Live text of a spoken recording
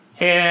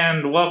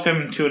And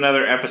welcome to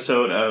another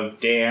episode of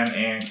Dan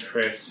and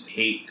Chris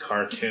Hate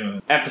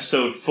Cartoons.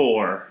 Episode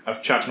 4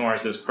 of Chuck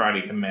Norris's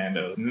Karate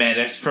Commandos,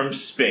 Menace from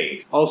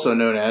Space. Also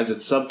known as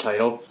its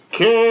subtitle,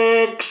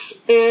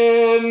 Kicks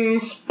in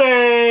Space!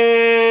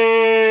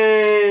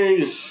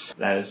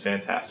 That is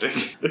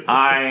fantastic.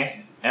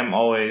 I am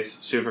always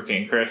Super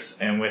King Chris,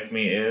 and with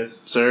me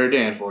is Sir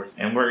Danforth.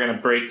 And we're going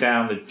to break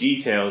down the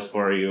details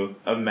for you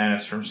of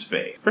Menace from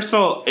Space. First of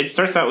all, it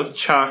starts out with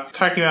Chuck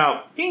talking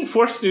about being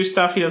forced to do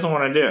stuff he doesn't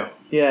want to do.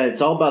 Yeah,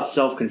 it's all about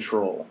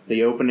self-control.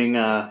 The opening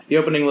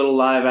little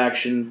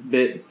live-action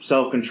bit,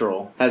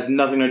 self-control, has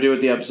nothing to do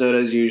with the episode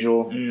as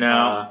usual.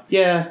 No.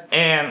 Yeah,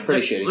 and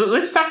pretty shitty.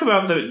 Let's talk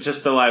about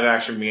just the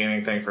live-action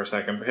beginning thing for a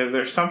second, because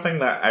there's something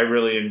that I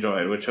really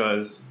enjoyed, which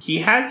was he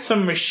had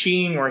some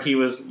machine where he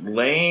was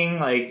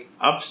laying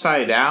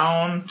upside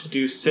down to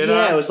do sit-ups.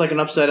 Yeah, it was like an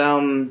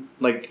upside-down,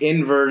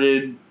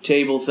 inverted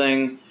table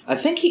thing. I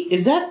think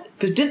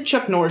because didn't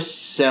Chuck Norris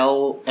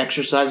sell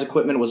exercise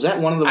equipment? Was that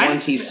one of the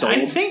ones he sold?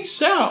 I think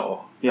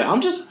so. Yeah,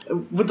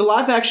 with the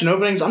live action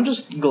openings, I'm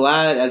just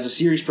glad as the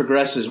series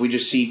progresses, we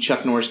just see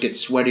Chuck Norris get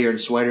sweatier and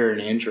sweatier in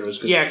the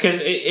intros. Yeah, because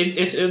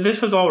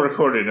this was all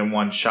recorded in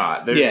one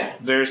shot.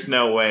 There's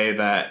no way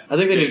that... I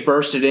think they just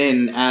bursted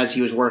in as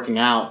he was working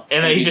out.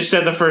 And then he just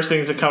said the first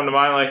things that come to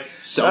mind,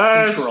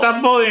 self-control.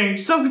 Stop bullying,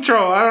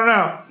 self-control, I don't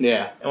know.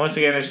 Yeah. And once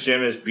again, his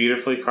gym is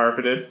beautifully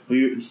carpeted.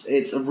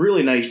 It's a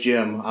really nice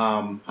gym.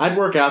 I'd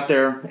work out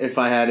there if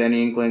I had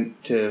any inkling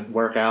to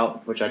work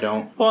out, which I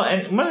don't. Well,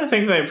 and one of the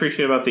things I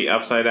appreciate about the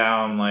upside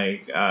down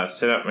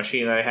sit-up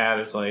machine that I had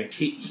is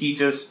he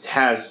just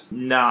he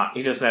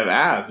doesn't have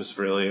abs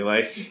really.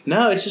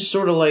 No, it's just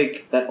sort of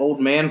like that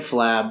old man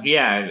flab.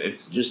 Yeah,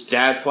 it's just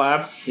dad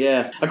flab.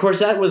 Yeah, of course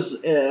that was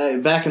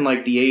back in the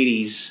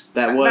 80s.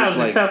 That was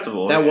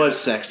acceptable. That was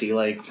sexy.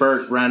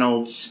 Burt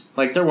Reynolds.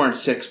 There weren't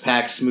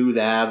six-pack smooth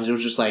abs. It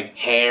was just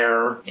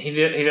hair. He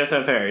does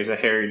have hair. He's a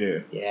hairy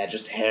dude. Yeah,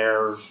 just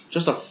hair.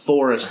 Just a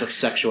forest of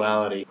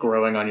sexuality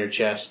growing on your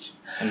chest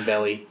and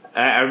belly.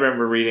 I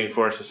remember reading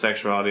Force of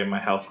Sexuality in my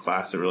health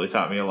class. It really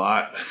taught me a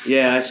lot.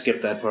 Yeah, I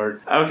skipped that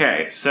part.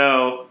 Okay,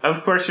 so,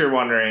 of course you're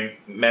wondering,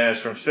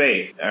 Menace from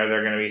Space. Are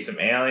there going to be some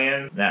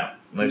aliens? No.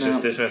 Let's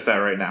just dismiss that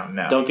right now.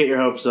 No. Don't get your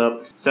hopes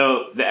up.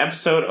 So, the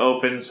episode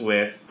opens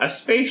with a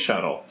space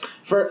shuttle.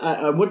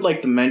 I would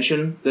like to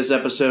mention, this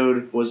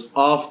episode was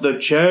off the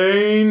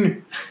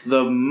chain.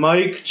 The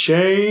Mike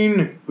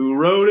Chain, who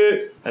wrote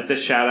it. That's a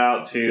shout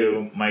out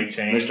to Mike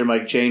Chain. Mr.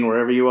 Mike Chain,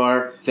 wherever you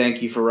are.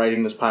 Thank you for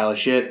writing this pile of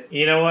shit.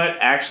 You know what?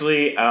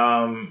 Actually,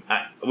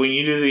 when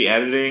you do the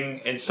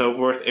editing and so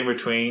forth in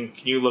between,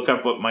 can you look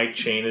up what Mike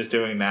Chain is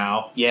doing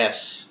now?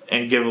 Yes.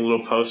 And give a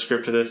little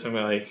postscript to this and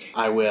be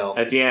I will.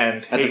 At the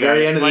end. At the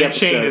very end of the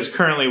episode. Mike Chain is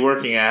currently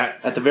working at.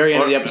 At the very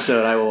end of the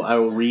episode, I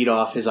will read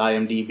off his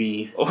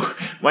IMDb.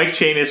 Mike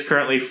Chain is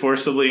currently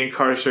forcibly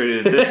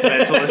incarcerated at this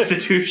mental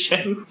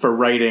institution. For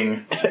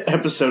writing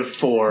episode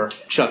 4,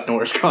 Chuck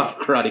Norris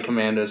Karate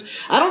Commandos.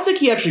 I don't think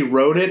he actually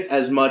wrote it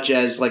as much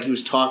as he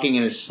was talking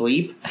in his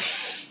sleep.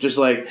 Just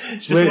one of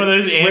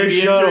those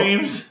ambient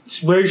dreams.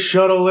 Space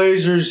shuttle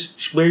lasers.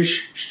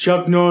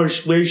 Chuck Norris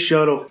space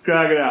shuttle.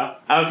 Crocodile.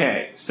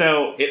 Okay,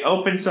 so it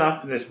opens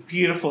up in this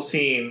beautiful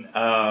scene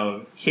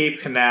of Cape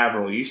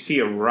Canaveral. You see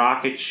a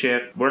rocket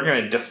ship. We're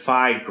going to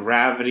defy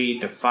gravity,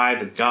 defy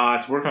the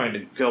gods. We're going to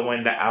go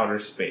into outer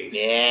space.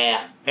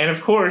 Yeah. And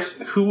of course,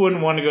 who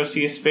wouldn't want to go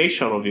see a space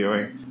shuttle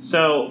viewing?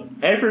 So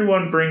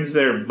everyone brings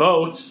their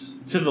boats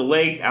to the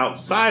lake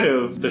outside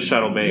of the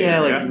shuttle bay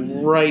area.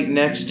 Right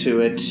next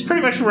to it.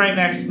 Pretty much right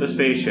next to the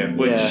spaceship,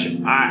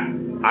 which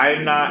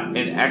I'm not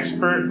an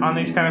expert on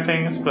these kind of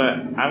things, but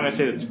I'm going to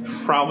say that's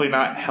probably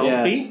not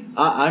healthy. Yeah.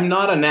 I'm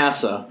not a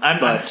NASA,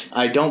 but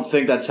I don't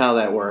think that's how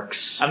that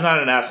works. I'm not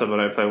a NASA, but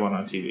I play one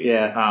on TV.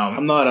 Yeah,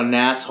 I'm not an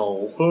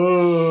asshole.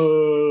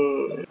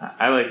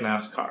 I like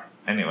NASCAR.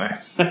 Anyway.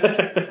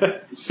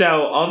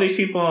 So, all these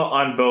people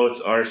on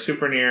boats are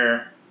super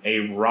near a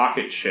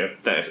rocket ship,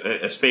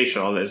 a space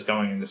shuttle that is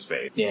going into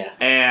space. Yeah.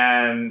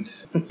 And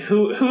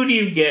who do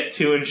you get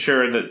to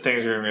ensure that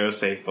things are going to go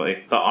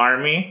safely? The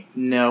Army?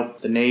 No.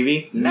 The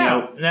Navy?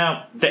 No.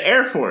 The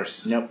Air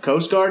Force? Nope.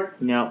 Coast Guard?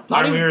 No.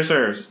 Army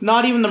Reserves?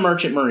 Not even the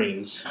Merchant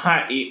Marines.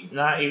 Not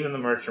even the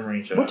Merchant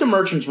Marines. What do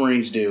Merchant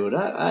Marines do?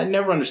 I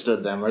never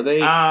understood them. Are they...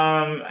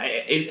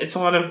 It's a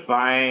lot of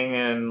buying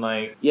and,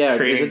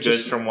 trading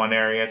goods from one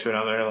area to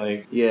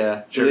another,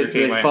 Yeah. Do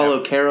they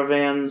follow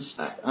caravans?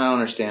 I don't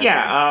understand.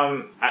 Yeah,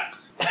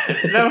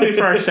 that'll be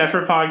for our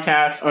separate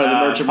podcast. Or the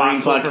Merchant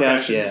Marine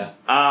podcast,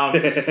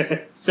 yeah.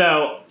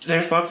 So,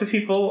 there's lots of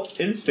people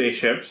in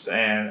spaceships,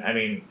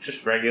 and,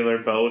 just regular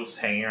boats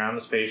hanging around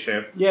the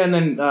spaceship. Yeah, and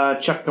then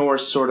Chuck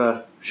Norris sort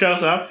of...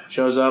 Shows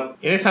up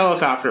in his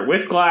helicopter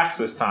with glass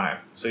this time,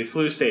 so he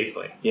flew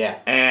safely. Yeah.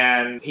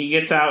 And he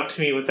gets out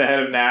to meet with the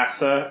head of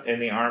NASA in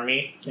the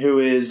Army. Who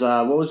is,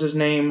 what was his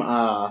name?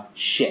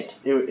 Shit.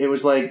 It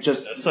was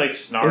just... It's like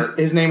Snart.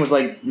 His name was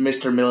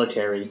Mr.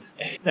 Military.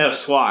 No,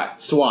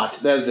 SWAT. SWAT,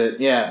 that was it.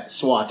 Yeah,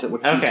 SWAT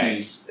with two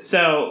T's.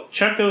 So,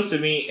 Chuck goes to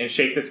meet and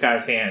shake this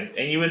guy's hand,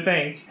 And you would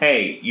think,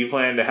 hey, you've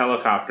landed a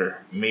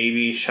helicopter.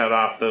 Maybe shut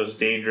off those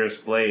dangerous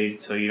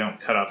blades so you don't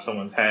cut off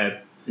someone's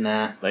head.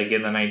 Nah. Like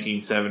in the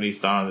 1970s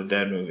Dawn of the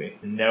Dead movie.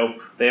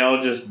 Nope. They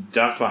all just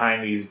duck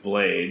behind these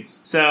blades.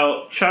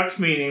 So, Chuck's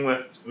meeting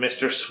with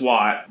Mr.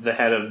 SWAT, the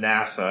head of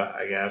NASA,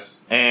 I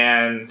guess.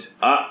 And,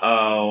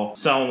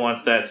 someone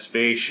wants that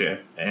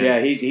spaceship. And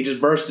Yeah, he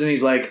just bursts in.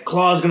 He's like,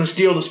 Claw's gonna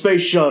steal the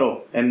space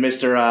shuttle. And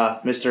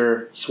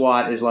Mr.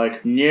 SWAT is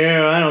like,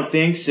 no, I don't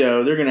think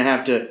so. They're gonna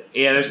have to...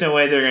 Yeah, there's no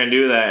way they're going to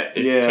do that.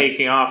 It's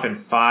taking off in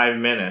 5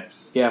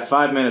 minutes. Yeah,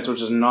 5 minutes, which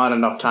is not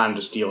enough time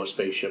to steal a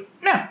spaceship.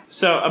 No.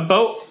 So a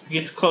boat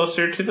gets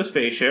closer to the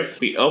spaceship.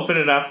 We open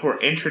it up. We're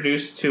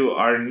introduced to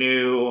our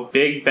new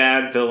big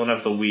bad villain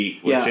of the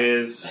week, which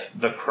is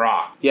the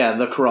Croc. Yeah,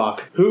 the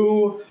Croc.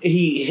 Who,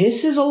 he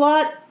hisses a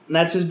lot.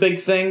 That's his big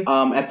thing.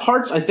 At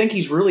parts, I think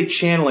he's really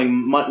channeling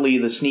Muttley,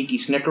 the sneaky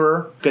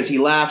snickerer, because he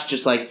laughs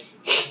just like...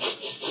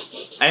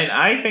 And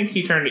I think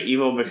he turned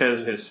evil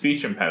because of his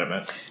speech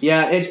impediment.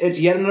 Yeah, it's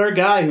yet another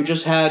guy who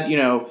just had,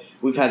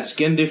 we've had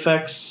skin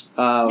defects.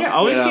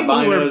 All these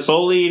people who were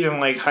bullied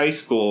in, high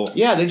school.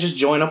 Yeah, they just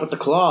join up with the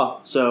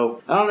Claw.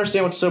 So, I don't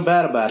understand what's so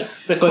bad about it.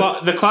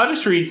 The Claw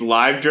just reads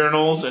live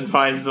journals and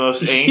finds the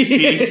most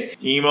angsty,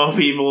 emo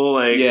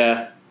people,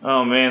 Yeah.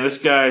 Oh man, this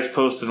guy's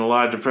posting a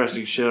lot of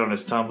depressing shit on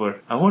his Tumblr.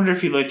 I wonder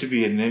if he'd like to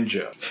be a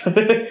ninja.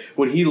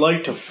 Would he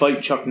like to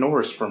fight Chuck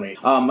Norris for me?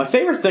 My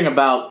favorite thing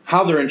about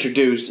how they're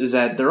introduced is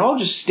that they're all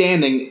just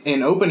standing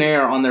in open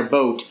air on their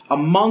boat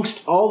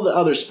amongst all the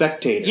other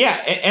spectators. Yeah,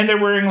 and they're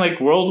wearing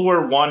World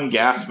War I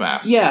gas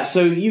masks. Yeah,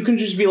 so you can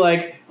just be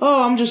like,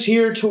 oh, I'm just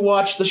here to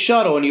watch the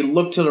shuttle, and you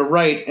look to the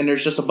right, and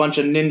there's just a bunch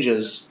of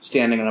ninjas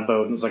standing on a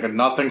boat, and it's like,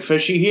 nothing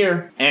fishy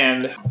here.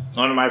 And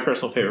one of my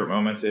personal favorite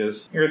moments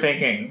is, you're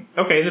thinking,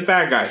 okay, the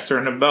bad guys are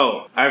in a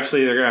boat.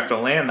 Obviously, they're going to have to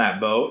land that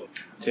boat,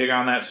 take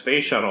on that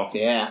space shuttle.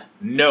 Yeah.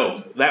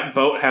 No, that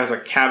boat has a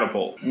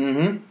catapult.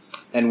 Mm-hmm.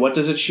 And what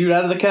does it shoot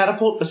out of the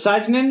catapult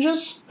besides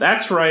ninjas?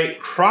 That's right,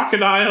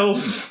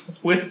 crocodiles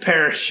with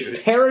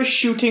parachutes.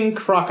 Parachuting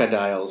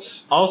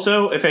crocodiles.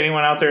 Also, if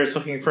anyone out there is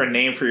looking for a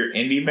name for your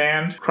indie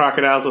band,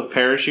 Crocodiles with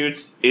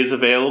Parachutes is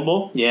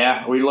available.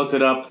 Yeah, we looked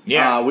it up.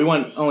 Yeah. We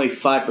want only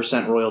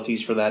 5%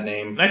 royalties for that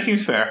name. That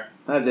seems fair.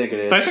 I think it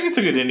is. But I think it's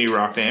a good indie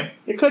rock name.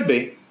 It could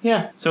be.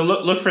 Yeah. So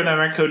look for them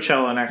at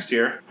Coachella next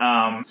year.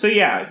 So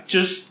yeah,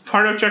 just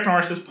part of Chuck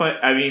Norris's play.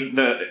 I mean,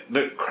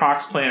 the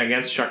Croc's plan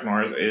against Chuck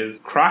Norris is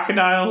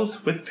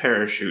crocodiles with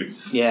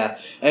parachutes. Yeah,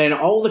 and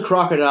all the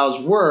crocodiles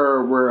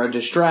were a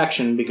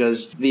distraction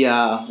because we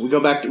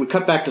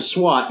cut back to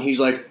SWAT. And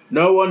he's like,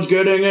 no one's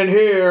getting in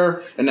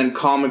here, and then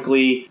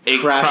comically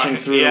crashing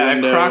through the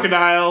window. A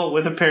crocodile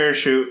with a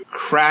parachute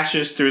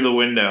crashes through the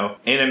window,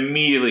 and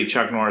immediately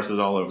Chuck Norris is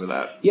all over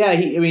that. Yeah,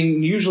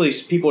 usually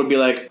people would be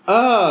like,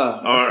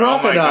 crocodile.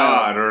 Oh my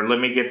god, or let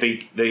me get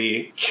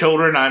the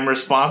children I'm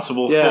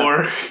responsible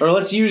for. Or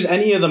let's use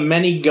any of the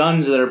many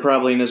guns that are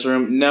probably in this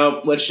room.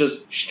 Nope, let's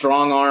just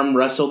strong arm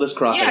wrestle this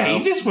crocodile. Yeah,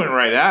 he just went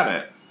right at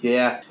it.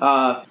 Yeah.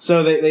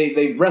 So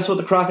they wrestle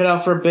with the crocodile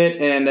for a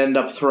bit and end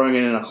up throwing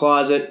it in a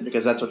closet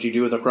because that's what you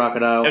do with a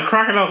crocodile. A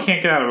crocodile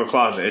can't get out of a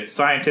closet. It's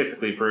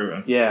scientifically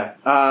proven. Yeah.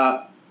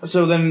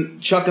 So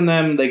then Chuck and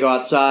them, they go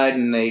outside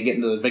and they get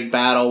into the big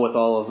battle with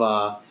all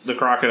of the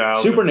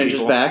crocodiles. Super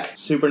Ninja's back.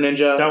 Super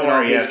Ninja. Don't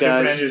worry,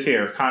 Super Ninja's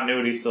here.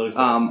 Continuity still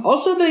exists.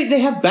 Also,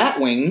 they have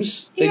bat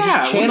wings. They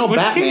just channel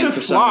Batman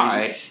for some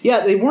reason.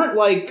 Yeah, they weren't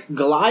like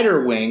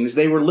glider wings.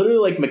 They were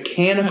literally like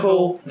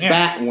mechanical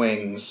bat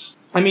wings.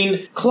 I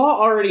mean, Claw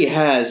already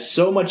has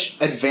so much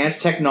advanced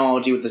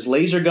technology with his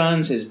laser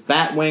guns, his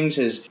bat wings,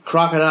 his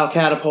crocodile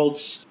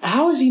catapults.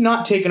 How has he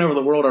not taken over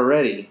the world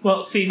already?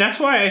 Well, see,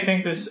 that's why I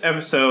think this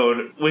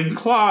episode, when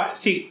Claw...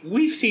 See,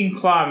 we've seen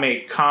Claw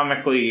make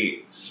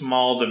comically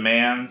small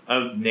demands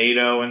of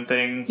NATO and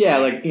things. Yeah,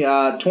 like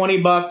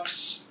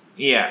 $20.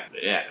 Yeah,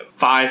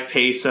 5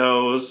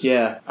 pesos.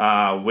 Yeah.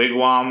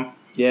 Wigwam.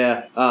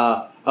 Yeah.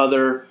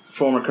 Other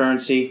form of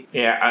currency.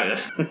 Yeah,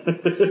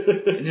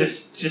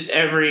 just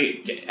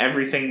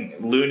everything,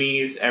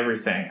 loonies,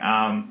 everything.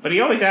 But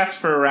he always asks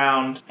for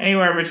around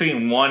anywhere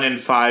between $1 and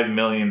 $5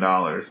 million.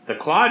 The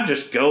Claw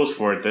just goes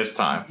for it this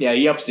time. Yeah,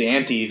 he ups the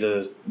ante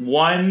to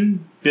 $1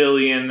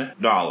 billion.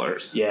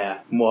 Yeah,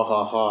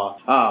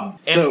 mwahaha.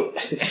 So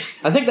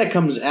I think that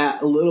comes a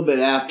little bit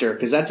after,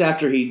 because that's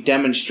after he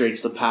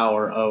demonstrates the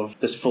power of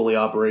this fully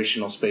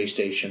operational space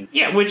station.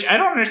 Yeah, which I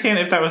don't understand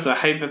if that was a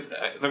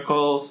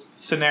hypothetical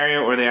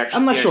scenario or they actually,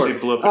 I'm not sure.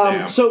 Blew up a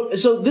dam. So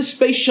this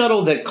space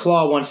shuttle that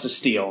Claw wants to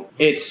steal,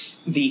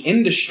 it's the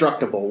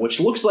Indestructible, which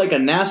looks like a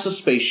NASA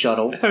space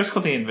shuttle. I thought it was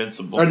called the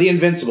Invincible. Or the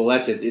Invincible,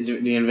 that's it. It's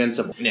the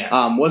Invincible.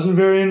 Yeah. Wasn't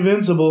very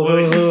invincible.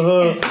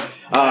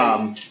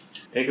 Nice.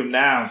 Take him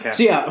down, Captain.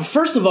 So yeah,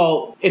 first of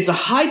all, it's a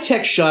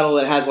high-tech shuttle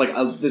that has like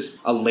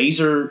a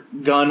laser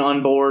gun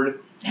on board.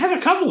 It had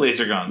a couple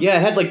laser guns. Yeah,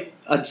 it had like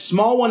a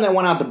small one that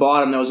went out the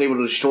bottom that was able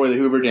to destroy the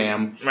Hoover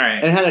Dam. Right.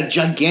 And it had a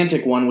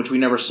gigantic one, which we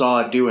never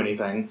saw it do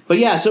anything. But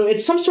yeah, so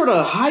it's some sort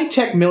of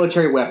high-tech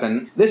military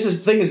weapon.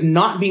 This thing is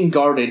not being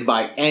guarded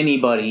by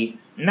anybody.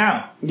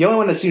 No. The only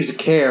one that seems to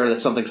care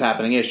that something's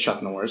happening is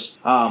Chuck Norris.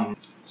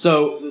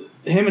 So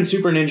him and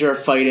Super Ninja are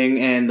fighting,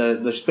 and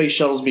the space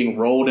shuttle's being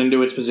rolled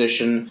into its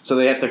position. So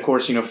they have to, of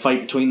course,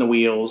 fight between the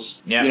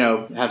wheels.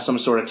 Yeah. Have some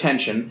sort of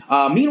tension.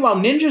 Meanwhile,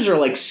 ninjas are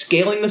like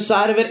scaling the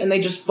side of it, and they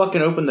just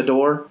fucking open the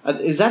door.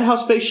 Is that how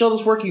space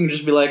shuttles work? You can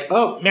just be like,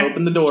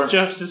 open the door.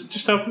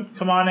 Just open.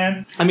 Come on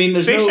in. I mean,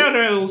 space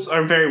shuttles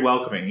are very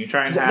welcoming. You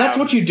try and have... That's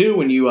what you do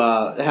when you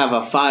have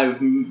a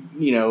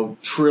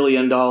 $5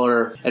 trillion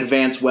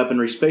advanced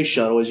weaponry space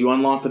shuttle. Is you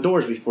unlock the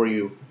doors before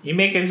you. You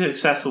make it as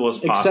accessible as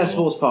possible.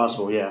 Accessible as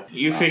possible, yeah.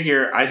 You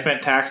figure, I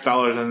spent tax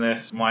dollars on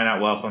this, why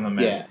not welcome them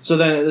in? Yeah. So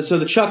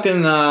the Chuck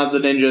and the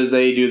ninjas,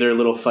 they do their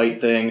little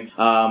fight thing.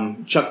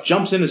 Chuck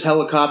jumps in his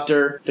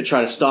helicopter to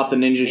try to stop the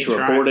ninjas who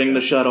are boarding the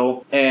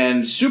shuttle.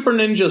 And Super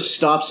Ninja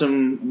stops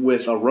him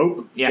with a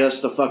rope. Yeah.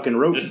 Just a fucking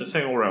rope. Just a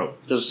single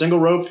rope. Just a single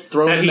rope,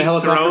 throw it in the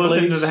helicopter blades.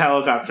 Throws into the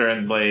helicopter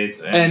and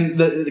blades.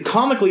 And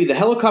comically, the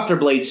helicopter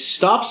blades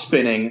stop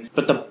spinning,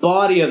 but the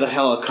body of the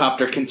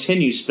helicopter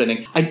continues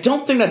spinning. I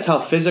don't think that's how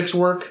physics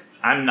work.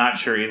 I'm not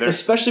sure either.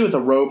 Especially with a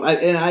rope.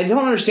 And I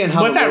don't understand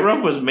how... What that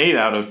rope was made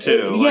out of,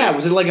 too.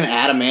 Was it like an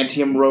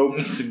adamantium rope?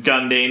 It's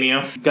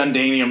Gundanium.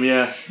 Gundanium,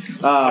 yeah.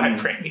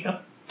 Vibranium.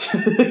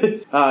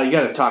 You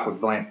gotta talk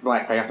with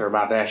Black Panther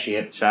about that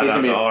shit. Shout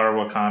out to all our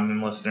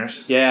Wakandan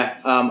listeners. Yeah,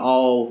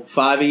 all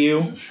 5 of you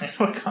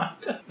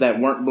Wakanda. that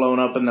weren't blown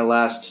up in the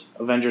last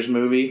Avengers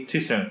movie.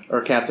 Too soon.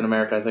 Or Captain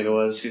America, I think it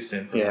was. Too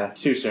soon.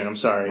 Too soon. I'm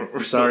sorry.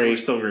 We're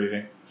still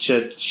grieving.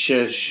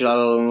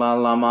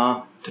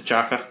 T'Challa.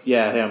 T'Chaka.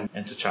 Yeah, him.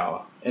 And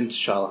T'Challa.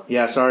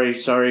 Yeah,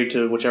 sorry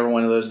to whichever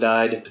one of those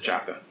died.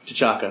 T'Chaka.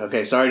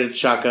 Okay, sorry to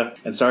T'Chaka,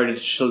 and sorry to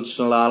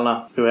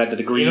T'Challa, who had the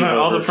degree.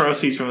 All the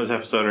proceeds from this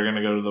episode are going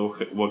to go to the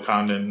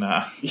Wakandan...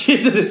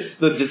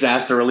 the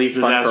disaster relief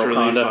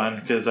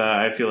fund, because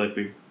I feel like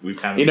we've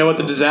kind of... You know what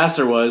the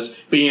disaster was?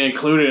 Being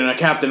included in a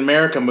Captain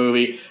America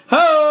movie.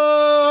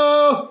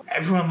 Ho!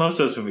 Everyone loves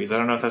those movies. I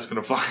don't know if that's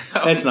going to fly,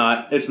 though. It's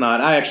not.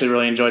 I actually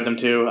really enjoyed them,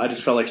 too. I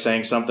just felt like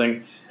saying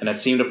something, and that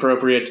seemed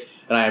appropriate.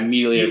 And I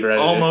immediately regretted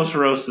it. Almost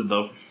roasted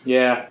them.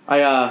 Yeah.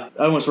 I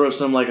almost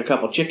roasted them like a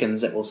couple chickens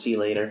that we'll see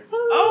later.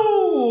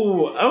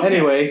 Oh! Okay.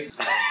 Anyway.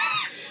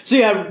 So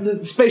yeah,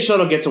 the space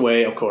shuttle gets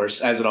away, of course,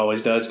 as it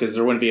always does, because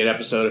there wouldn't be an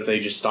episode if they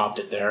just stopped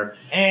it there.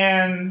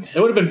 And... It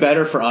would have been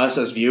better for us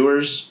as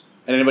viewers,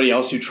 and anybody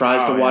else who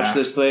tries to watch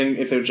this thing,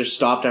 if it just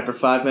stopped after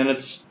 5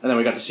 minutes, and then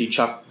we got to see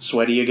Chuck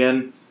sweaty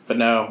again. But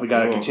no, we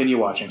got to continue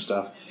watching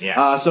stuff.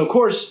 Yeah. So, of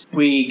course,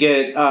 we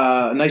get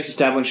a nice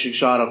establishing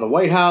shot of the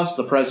White House.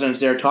 The president's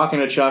there talking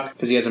to Chuck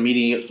because he has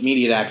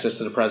immediate access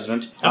to the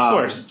president. Of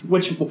course.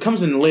 Which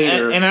comes in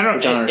later, and I don't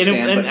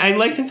understand. And I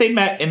like that they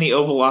met in the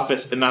Oval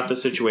Office and not the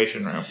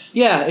Situation Room.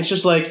 Yeah, it's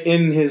just like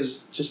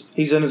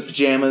he's in his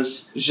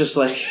pajamas. He's just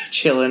like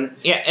chilling.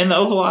 Yeah, and the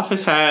Oval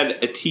Office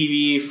had a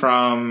TV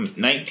from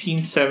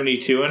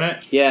 1972 in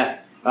it. Yeah.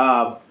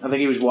 I think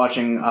he was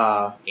watching,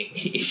 I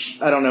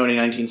don't know any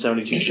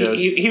 1972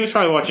 shows. He was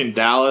probably watching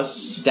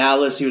Dallas.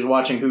 He was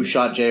watching Who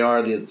Shot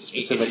JR, the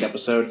specific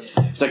episode.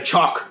 He's like,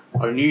 Chuck,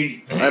 I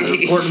have an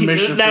important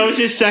mission. That was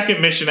his second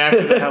mission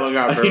after the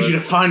helicopter. I need you to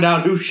find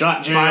out who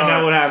shot JR. Find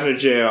out what happened to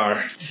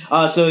JR.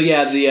 So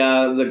yeah,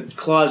 the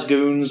Claws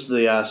goons,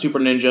 the Super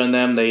Ninja and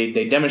them,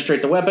 they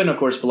demonstrate the weapon, of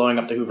course, blowing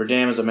up the Hoover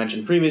Dam, as I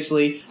mentioned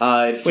previously.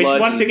 It floods. Which,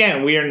 once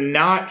again,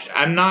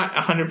 I'm not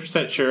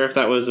 100% sure if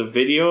that was a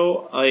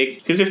video,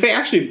 because if they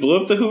actually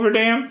blew up the Hoover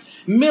Dam,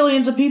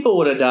 millions of people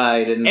would have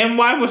died. And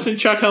why wasn't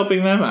Chuck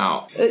helping them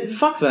out?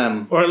 Fuck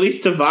them. Or at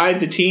least divide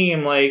the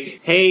team,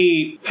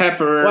 hey,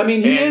 Pepper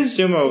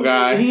Sumo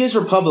Guy. He is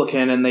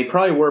Republican, and they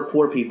probably were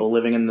poor people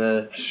living in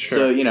the...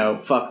 Sure. So,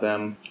 fuck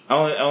them.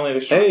 Only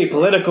the Hey,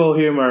 political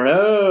humor.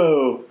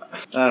 Oh.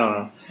 I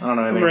don't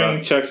know anything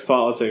Bring Chuck's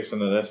politics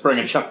into this.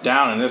 Bringing Chuck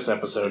down in this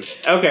episode.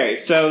 Okay,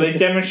 so they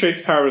demonstrate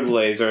the power of the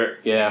laser.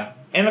 Yeah.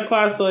 And the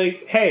Claw's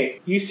like,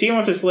 hey, you see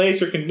what this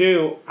laser can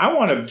do? I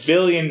want $1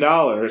 billion.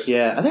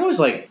 Yeah, I think it was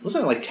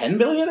wasn't it like 10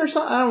 billion or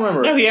something? I don't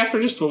remember. No, he asked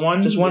for just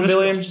 $1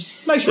 billion. Just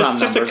nice round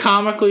number. Just a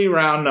comically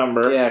round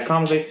number. Yeah,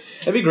 comically.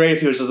 It'd be great if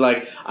he was just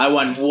like, I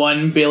want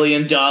 $1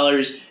 billion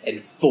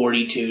and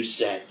 42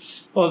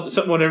 cents. Well,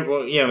 so whatever.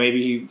 Well,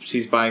 maybe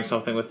he's buying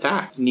something with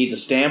tax. He needs a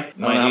stamp.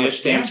 I don't know how much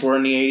stamps were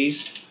in the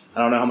 80s. I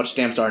don't know how much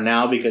stamps are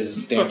now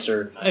because stamps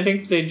are I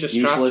think they just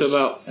dropped to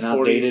about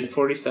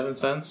 47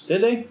 cents.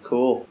 Did they?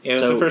 Cool. Yeah,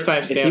 it was the first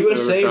time stamps if he would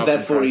have saved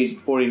that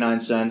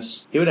 49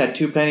 cents, he would have had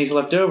 2 pennies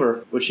left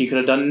over, which he could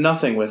have done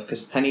nothing with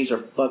because pennies are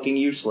fucking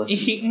useless.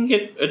 He can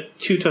get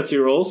 2 Tootsie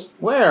Rolls.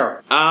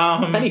 Where?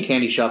 Penny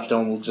candy shops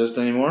don't exist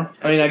anymore.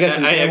 I mean, I guess...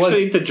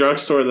 the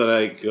drugstore that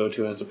I go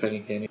to has a penny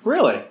candy.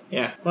 Really?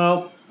 Yeah.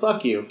 Well...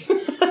 Fuck you.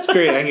 It's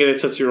great. I can get a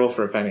Tootsie Roll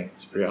for a penny.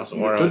 It's pretty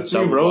awesome. Or Tootsie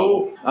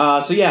Roll.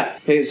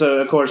 So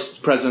of course,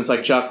 the president's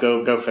like, Chuck,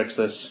 go fix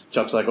this.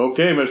 Chuck's like,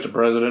 okay, Mr.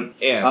 President.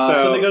 Yeah.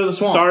 So they go to the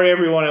swamp. Sorry,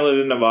 everyone who lived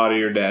in Nevada,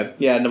 you're dead.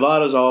 Yeah,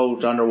 Nevada's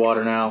all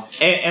underwater now.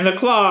 And the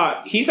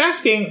Claw, he's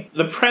asking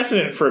the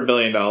president for $1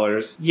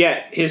 billion.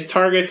 Yet his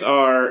targets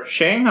are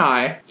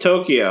Shanghai,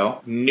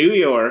 Tokyo, New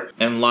York,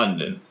 and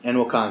London. And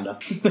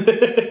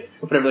Wakanda.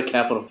 Whatever the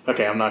capital.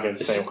 Okay, I'm not going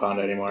to say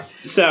Wakanda anymore.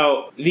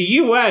 So, the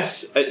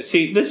U.S.,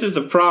 see, this is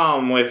the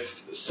problem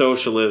with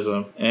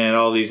socialism and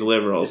all these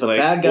liberals.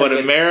 Like, what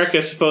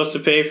America's supposed to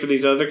pay for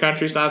these other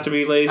countries not to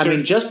be laser? I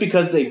mean, just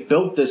because they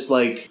built this,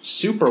 like,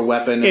 super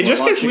weapon... Yeah,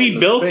 just because we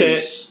built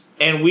it...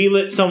 And we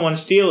let someone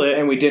steal it.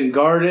 And we didn't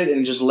guard it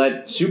and just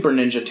let Super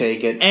Ninja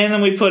take it. And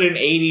then we put an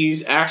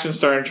 80s action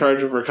star in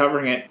charge of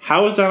recovering it.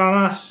 How is that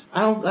on us? I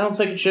don't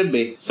think it should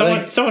be.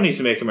 Someone needs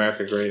to make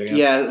America great again.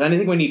 Yeah, I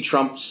think we need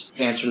Trump's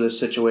answer to this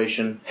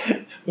situation.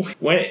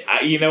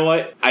 You know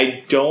what?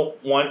 I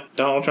don't want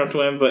Donald Trump to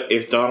win, but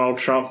if Donald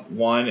Trump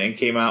won and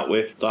came out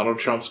with Donald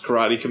Trump's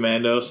Karate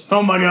Commandos...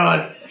 Oh my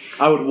god!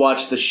 I would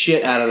watch the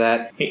shit out of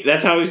that.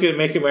 That's how he's going to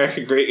make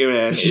America great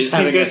again. He's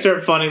going to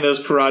start funding those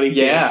karate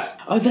camps.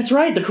 Oh, that's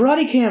right, the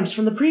karate camps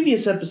from the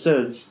previous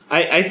episodes.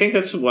 I think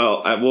that's,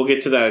 we'll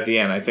get to that at the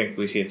end. I think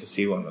we get to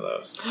see one of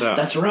those. So.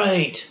 That's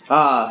right.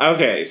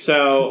 Okay,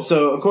 so...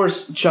 So, of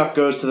course, Chuck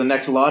goes to the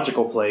next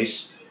logical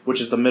place,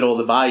 which is the middle of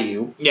the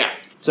bayou. Yeah.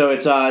 So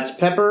it's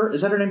Pepper.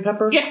 Is that her name,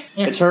 Pepper? Yeah.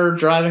 It's her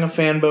driving a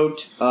fan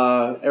boat.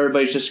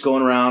 Everybody's just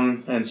going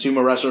around, and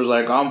sumo wrestler's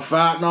like, I'm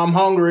fat and I'm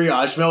hungry.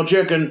 I smell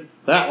chicken.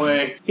 That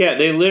way. Yeah,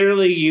 they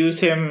literally used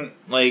him,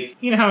 like,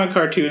 you know how in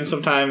cartoons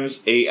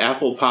sometimes a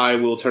apple pie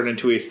will turn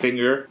into a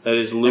finger that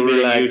is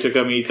luring you to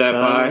come eat that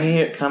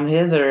pie? Come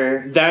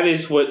hither. That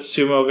is what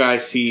Sumo Guy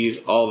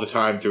sees all the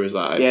time through his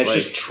eyes. Yeah, it's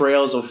just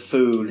trails of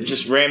food.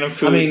 Just random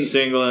food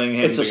singling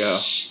him to go. It's a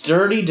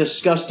sturdy,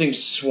 disgusting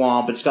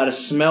swamp. It's got to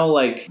smell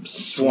like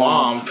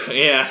swamp.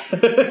 Yeah.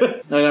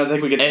 I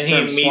think we get the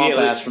term swamp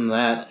ass from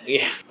that.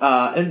 Yeah.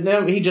 And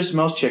now he just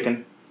smells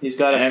chicken. He's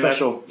got a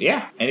special...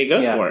 Yeah, and he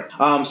goes for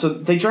it. So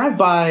they drive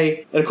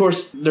by, and of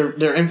course,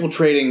 they're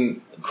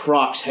infiltrating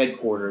Croc's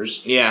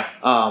headquarters. Yeah.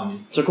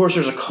 So, of course,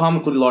 there's a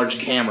comically large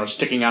camera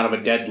sticking out of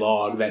a dead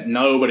log that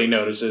nobody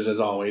notices,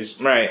 as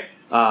always. Right.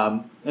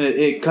 And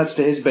it cuts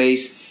to his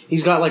base.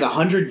 He's got, like,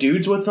 100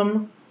 dudes with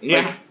him.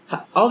 Yeah. Like,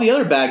 all the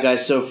other bad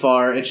guys so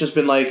far, it's just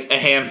been, like... A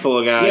handful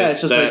of guys. Yeah,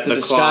 it's just, like, the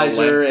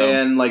Disguiser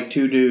and, like,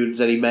 2 dudes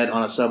that he met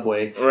on a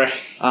subway. Right.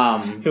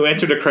 Who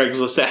answered a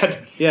Craigslist ad.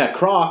 Yeah,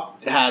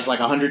 Croc has,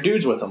 like, 100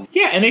 dudes with him.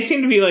 Yeah, and they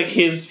seem to be, like,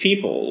 his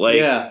people. Like,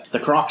 yeah, the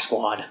Croc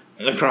Squad.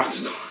 The Croc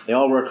Squad. They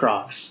all wear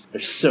Crocs.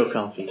 They're so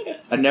comfy.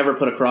 I've never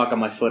put a Croc on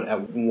my foot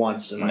at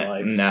once in my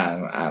life.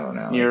 No, I don't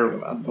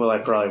know. Well, I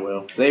probably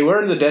will. They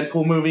were in the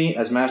Deadpool movie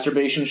as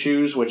masturbation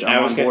shoes, which I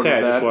was going to say,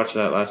 I just watched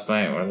that last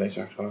night where they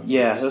talked about it.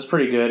 Yeah, it was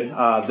pretty good.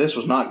 This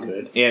was not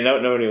good. Yeah,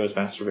 nobody was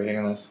masturbating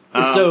in this.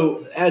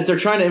 So, as they're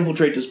trying to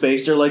infiltrate the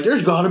space, they're like,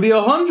 there's got to be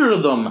 100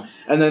 of them!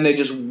 And then they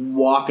just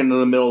walk into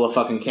the middle of the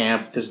fucking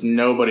camp because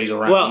nobody's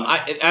around. Well,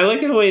 I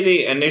like the way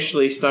they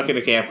initially snuck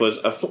into camp was,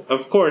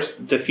 of course,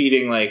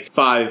 defeating, like,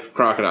 5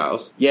 crocodiles.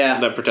 Yeah.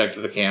 That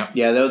protected the camp.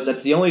 Yeah,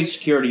 that's the only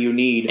security you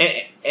need.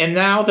 And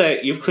now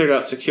that you've cleared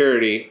out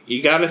security,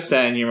 you gotta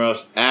send your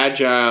most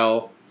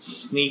agile,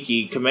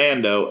 sneaky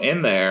commando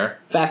in there.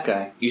 Fat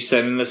guy. You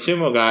send in the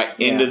sumo guy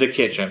into the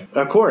kitchen.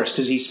 Of course,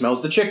 because he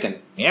smells the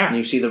chicken. Yeah. And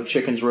you see the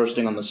chickens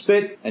roasting on the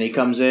spit, and he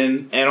comes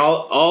in. And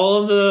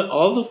all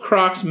of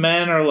Croc's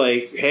men are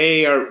like,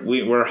 hey,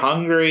 we're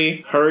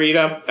hungry, hurry it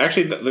up.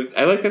 Actually,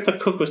 I like that the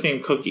cook was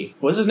named Cookie.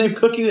 What's his name,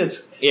 Cookie?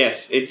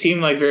 Yes, it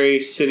seemed like very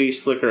City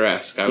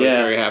Slicker-esque. I was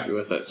very happy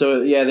with it.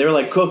 So, yeah, they were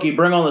like, Cookie,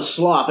 bring on the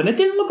slop. And it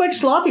didn't look like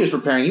slop he was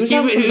preparing. He was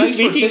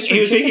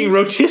making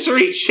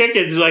rotisserie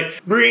chickens,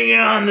 like, bring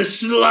on the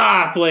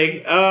slop.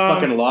 Like,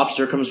 fucking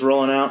lobster comes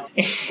rolling out.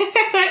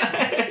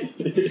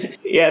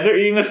 Yeah, they're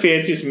eating the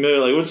fanciest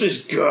meal. Like, what's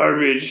this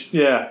garbage?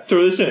 Yeah.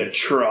 Throw this in a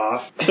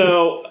trough.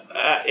 So,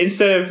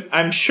 instead of...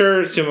 I'm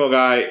sure Sumo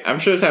Guy... I'm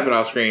sure this happened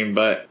off screen,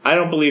 but I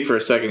don't believe for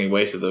a second he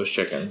wasted those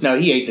chickens. No,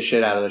 he ate the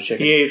shit out of those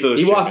chickens. He ate those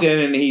chickens. He walked in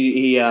and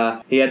he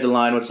had the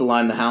line... What's the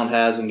line the Hound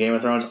has in Game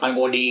of Thrones? I'm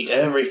going to eat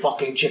every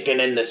fucking chicken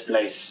in this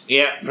place.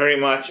 Yeah, pretty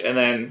much. And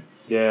then...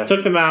 Yeah.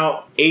 Took them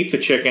out, ate the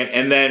chicken,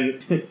 and then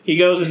he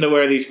goes into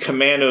where these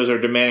commandos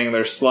are demanding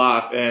their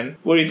slop, and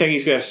what do you think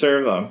he's going to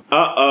serve them?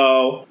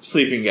 Uh-oh.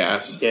 Sleeping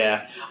gas.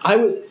 Yeah.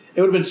 It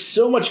would have been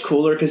so much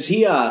cooler because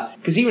he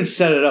even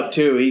set it up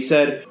too. He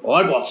said,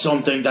 I got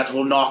something that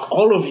will knock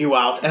all of you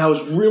out. And I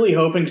was really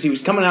hoping, because he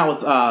was coming out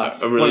with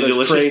a really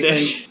delicious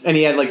dish. And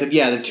he had like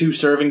the 2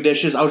 serving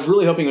dishes. I was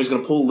really hoping he was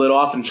going to pull the lid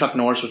off and Chuck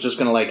Norris was just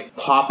going to like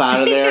pop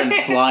out of there and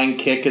flying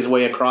kick his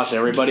way across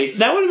everybody.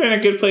 That would have been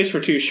a good place for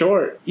Too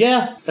Short.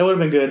 Yeah, that would have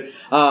been good.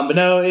 But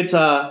no, it's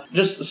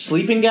just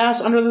sleeping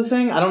gas under the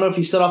thing. I don't know if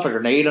he set off a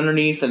grenade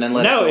underneath and then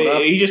let it go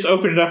up. He just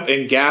opened it up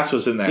and gas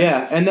was in there.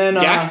 Yeah, and then...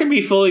 gas can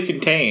be fully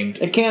contained.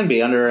 It can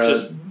be under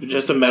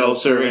just a metal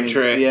serving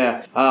tray.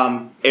 Yeah.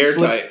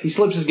 Airtight. He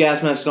slips his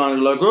gas mask on and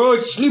is like, oh,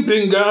 it's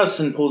sleeping gas,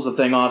 and pulls the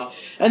thing off.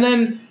 And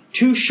then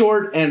Too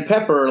Short and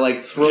Pepper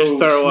like throw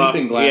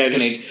sleeping gas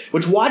grenades.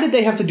 Which, why did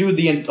they have to do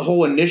the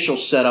whole initial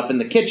setup in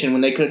the kitchen when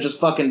they could have just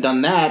fucking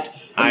done that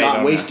and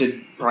not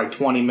wasted probably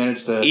 20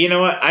 minutes to... You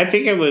know what? I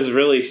think it was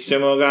really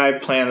Sumo Guy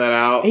planned that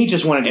out. He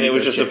just wanted to And eat it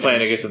was just chickens. a plan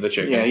to get to the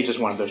chickens. Yeah, he just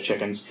wanted those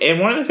chickens. And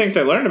one of the things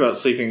I learned about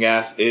sleeping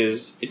gas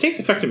is it takes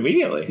effect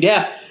immediately.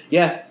 Yeah.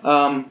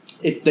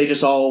 They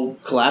just all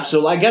collapsed.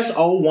 So I guess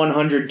all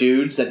 100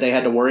 dudes that they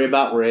had to worry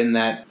about were in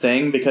that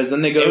thing, because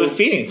then they go... It was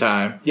feeding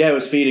time. Yeah, it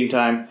was feeding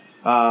time.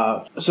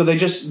 So they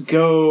just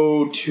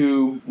go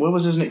to... What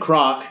was his name?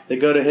 Croc. They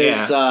go to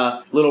his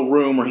little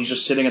room where he's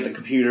just sitting at the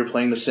computer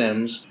playing The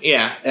Sims.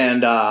 Yeah.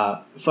 And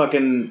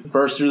fucking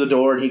bursts through the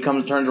door, and he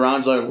turns around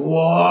and is like,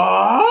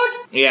 what?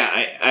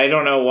 Yeah, I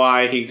don't know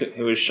why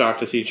he was shocked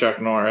to see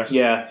Chuck Norris.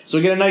 Yeah, so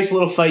we get a nice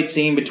little fight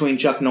scene between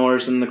Chuck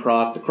Norris and the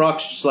Croc. The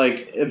Croc's just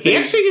like... He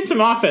actually gets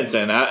some offense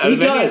in. He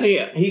does.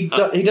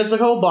 He does the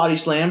whole body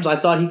slams. I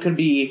thought he could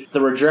be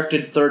the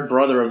rejected third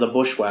brother of the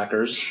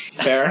Bushwhackers.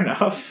 Fair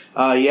enough.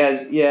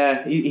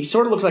 He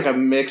sort of looks like a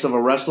mix of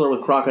a wrestler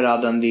with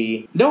Crocodile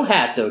Dundee. No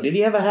hat, though. Did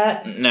he have a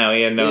hat? No,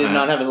 he had no hat. He did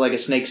not have like a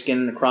snake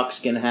skin, a croc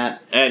skin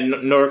hat.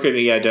 And nor could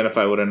he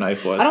identify what a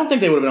knife was. I don't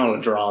think they would have been able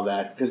to draw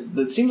that, because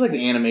it seems like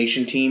the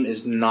animation team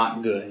is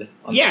not good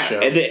on the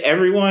show. Yeah,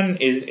 everyone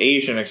is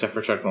Asian except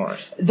for Chuck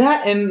Norris.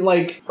 That, and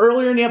like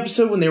earlier in the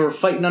episode when they were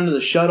fighting under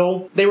the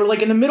shuttle, they were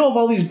like in the middle of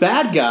all these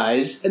bad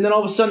guys, and then all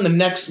of a sudden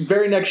the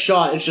very next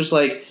shot, it's just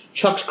like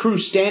Chuck's crew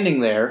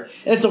standing there,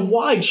 and it's a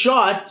wide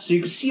shot, so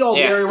you can see all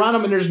the area around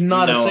them, and there's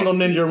not a single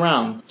ninja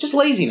around. Just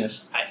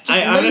laziness.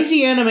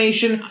 Lazy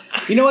animation.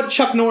 You know what,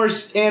 Chuck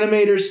Norris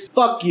animators?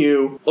 Fuck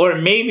you. Or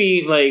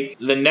maybe, like,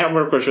 the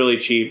network was really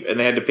cheap, and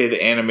they had to pay the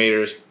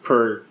animators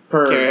per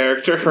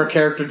character. Per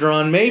character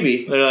drawn,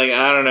 maybe. They're like,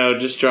 I don't know,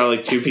 just draw,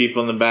 like, 2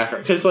 people in the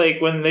background. Because,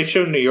 like, when they've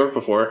shown New York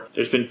before,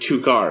 there's been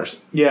 2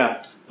 cars.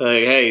 Yeah.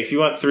 Like, hey, if you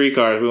want 3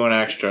 cars, we want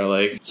extra.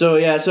 Like, so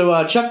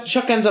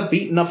Chuck ends up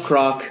beating up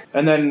Croc,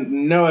 and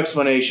then no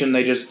explanation.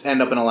 They just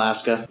end up in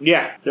Alaska.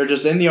 Yeah, they're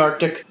just in the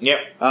Arctic. Yep.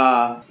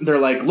 They're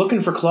like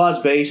looking for Claw's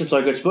base. It's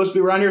like it's supposed to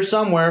be around here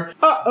somewhere.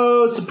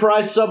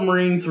 Surprise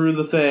submarine through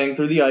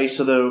the ice.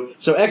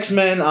 So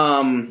X-Men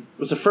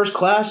was it First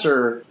Class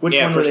or which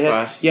one were they?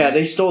 Class. Yeah,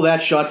 they stole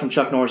that shot from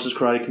Chuck Norris's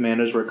Karate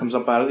Commandos where it comes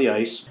up out of the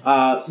ice.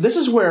 This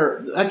is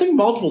where I think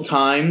multiple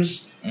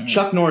times. Mm-hmm.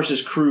 Chuck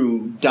Norris's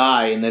crew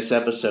die in this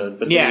episode.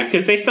 But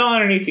because they fell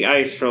underneath the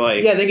ice for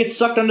like... Yeah, they get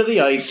sucked under the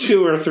ice.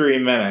 2 or 3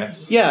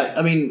 minutes. Yeah,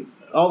 I mean,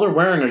 all they're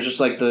wearing is just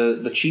like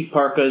the cheap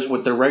parkas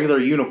with their regular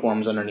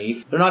uniforms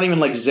underneath. They're not even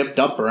like zipped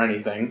up or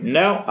anything.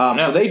 No.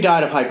 So they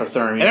died of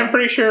hypothermia. And I'm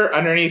pretty sure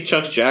underneath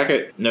Chuck's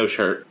jacket, no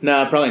shirt.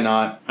 Nah, probably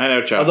not. I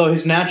know Chuck. Although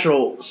his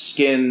natural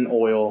skin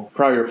oil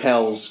probably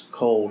repels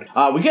cold.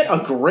 We get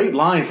a great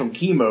line from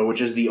Kimo, which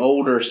is the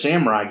older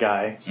samurai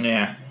guy.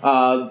 Yeah.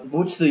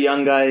 What's the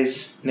young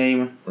guy's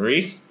name?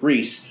 Reese.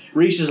 Reese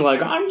is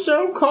like, I'm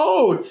so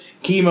cold.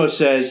 Kimo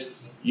says...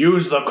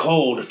 Use the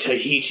cold to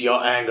heat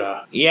your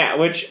anger. Yeah,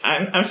 which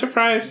I'm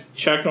surprised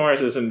Chuck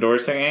Norris is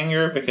endorsing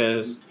anger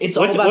because it's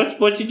all about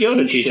what did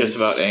Yoda teach us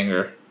about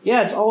anger?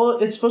 Yeah,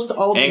 it's supposed to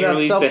all be anger about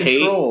leads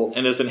self-control. To hate,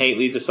 and doesn't hate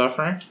lead to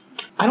suffering?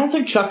 I don't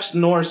think Chuck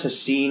Norris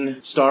has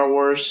seen Star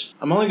Wars.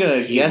 I'm only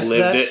going to guess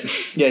that. He lived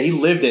it. Yeah, he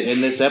lived it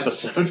in this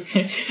episode.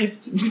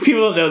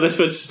 People don't know this,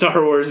 but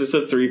Star Wars is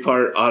a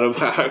 3-part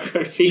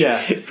autobiography.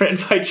 Yeah. Written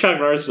by Chuck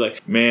Norris.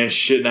 Like, man,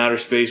 shit in outer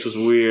space was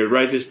weird.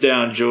 Write this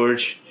down,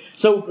 George.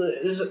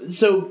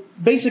 So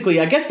basically,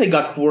 I guess they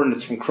got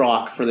coordinates from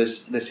Croc for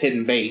this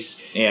hidden base.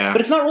 Yeah.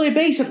 But it's not really a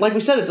base. Like we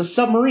said, it's a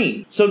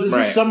submarine. So does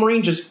this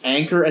submarine just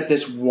anchor at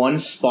this one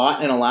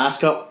spot in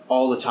Alaska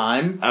all the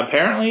time?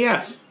 Apparently,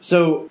 yes.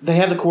 So they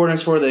have the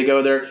coordinates for it. They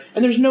go there,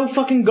 and there's no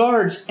fucking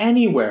guards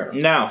anywhere.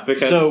 No,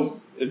 because...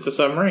 It's a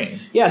submarine.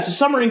 Yeah, so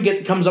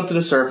submarine comes up to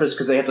the surface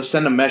because they have to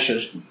send a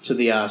message to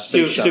the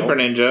space shuttle. Super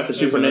Ninja. The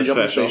Super Ninja on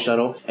the space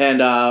shuttle. And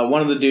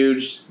one of the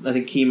dudes, I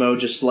think Kimo,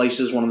 just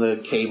slices one of the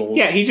cables.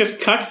 Yeah, he just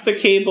cuts the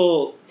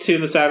cable to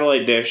the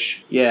satellite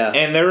dish. Yeah.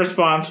 And their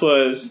response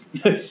was,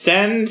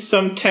 send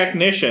some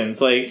technicians.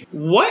 Like,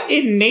 what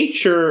in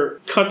nature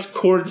cuts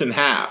cords in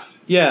half?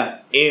 Yeah.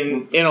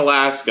 In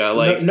Alaska.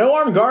 Like no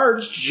armed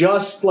guards,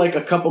 just like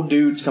a couple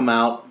dudes come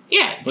out.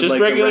 Yeah, just like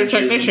regular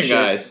technician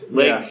guys.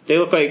 Like they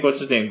look like, what's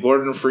his name?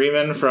 Gordon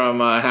Freeman from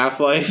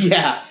Half-Life.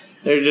 Yeah.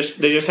 They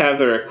just have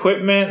their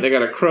equipment. They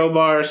got a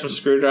crowbar, some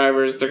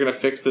screwdrivers. They're gonna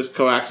fix this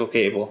coaxial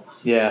cable.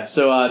 Yeah.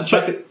 So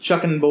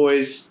Chuck and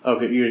boys.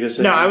 Okay, you were gonna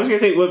say. No, I was gonna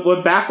say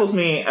what baffles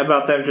me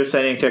about them just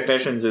sending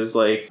technicians is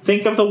like,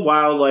 think of the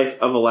wildlife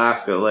of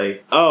Alaska.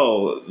 Like,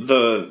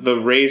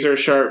 the razor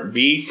sharp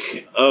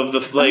beak of the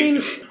like. I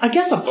mean, I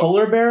guess a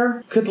polar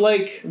bear could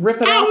like rip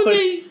it out. But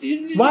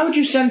why would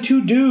you send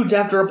 2 dudes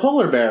after a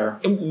polar bear?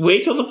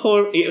 Wait till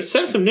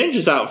send some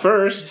ninjas out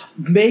first.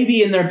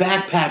 Maybe in their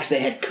backpacks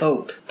they had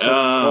Coke.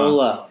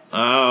 Cola.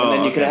 Oh, and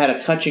then you could have had a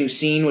touching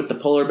scene with the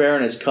polar bear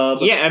and his cub.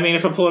 Yeah, I mean,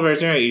 if a polar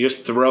bear's near you, you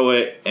just throw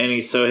it, and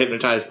he's so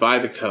hypnotized by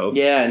the Coke.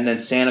 Yeah, and then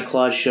Santa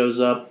Claus shows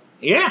up.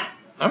 Yeah,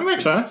 that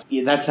makes sense.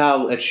 Yeah, that's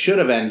how it should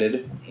have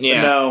ended.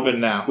 Yeah, but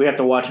no. We have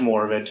to watch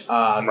more of it.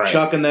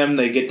 Chuck and them,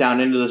 they get down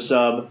into the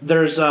sub.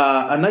 There's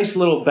a nice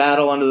little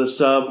battle under the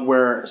sub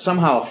where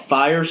somehow a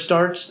fire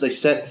starts. They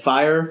set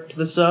fire to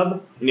the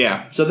sub.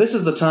 Yeah. So this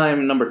is the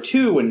time, number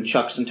 2, when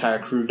Chuck's entire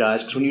crew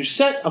dies. Because when you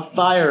set a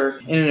fire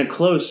in an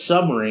enclosed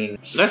submarine...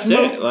 That's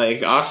it.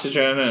 Like,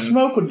 oxygen and...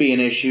 Smoke would be an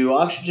issue.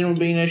 Oxygen would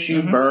be an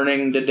issue. Mm-hmm.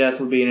 Burning to death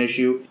would be an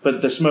issue.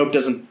 But the smoke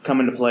doesn't come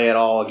into play at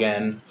all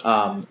again.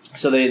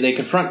 So they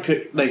confront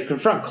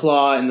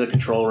Claw in the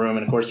control room.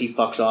 And, of course, he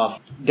fucks off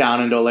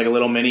down into, like, a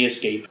little mini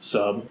escape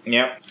sub.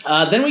 Yep.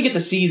 Then we get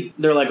to see...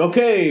 They're like,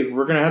 okay,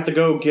 we're going to have to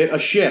go get a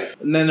ship.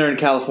 And then they're in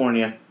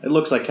California. It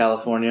looks like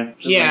California.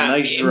 Just yeah, a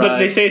nice drive. But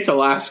they say it's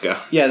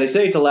Alaska. Yeah, they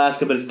say it's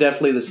Alaska, but it's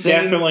definitely the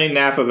same. Definitely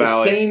Napa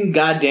Valley. The same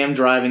goddamn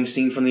driving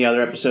scene from the other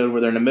episode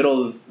where they're in the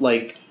middle of,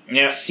 like,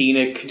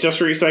 scenic just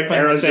recycling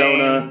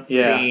Arizona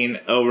the same scene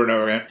over and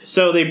over again.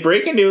 So they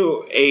break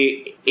into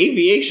a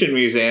aviation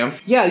museum.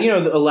 Yeah, you know,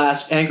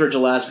 the Anchorage,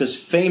 Alaska's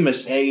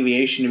famous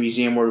aviation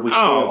museum where we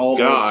store all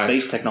the old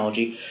space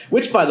technology.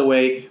 Which, by the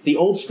way, the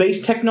old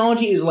space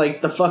technology is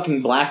like the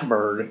fucking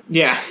Blackbird.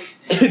 Yeah.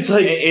 It's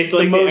like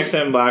the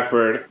XM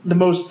Blackbird. The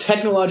most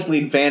technologically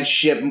advanced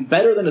ship,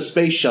 better than a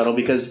space shuttle,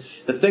 because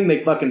the thing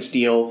they fucking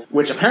steal,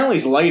 which apparently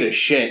is light as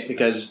shit,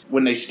 because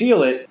when they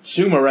steal it,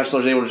 sumo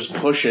wrestlers are able to just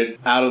push it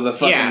out of the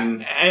fucking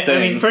thing. I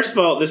mean, first of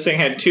all, this thing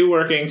had 2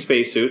 working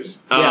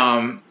spacesuits.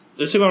 Yeah.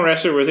 The sumo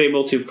wrestler was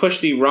able to push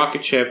the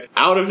rocket ship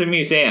out of the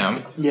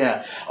museum.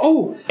 Yeah.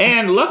 Oh!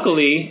 And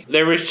luckily,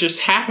 there was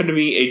just happened to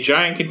be a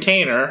giant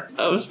container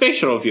of space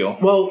shuttle fuel.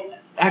 Well...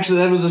 Actually,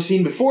 that was a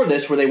scene before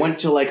this where they went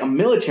to, like, a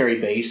military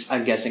base,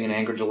 I'm guessing in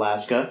Anchorage,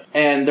 Alaska,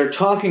 and they're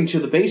talking to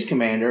the base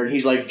commander, and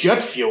he's like,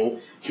 jet fuel?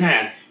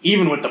 Man,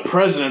 even with the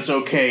president's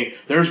okay,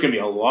 there's gonna be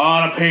a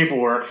lot of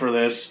paperwork for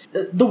this.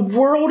 The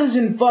world is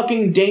in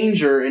fucking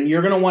danger, and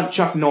you're gonna want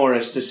Chuck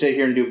Norris to sit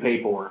here and do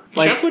paperwork.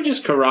 Like, Chuck would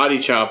just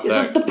karate chop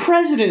that. The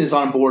president is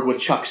on board with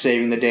Chuck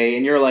saving the day,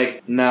 and you're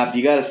like, nah,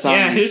 you gotta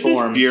sign these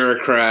forms. This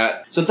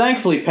bureaucrat? So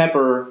thankfully,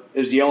 Pepper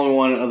is the only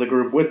one of the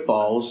group with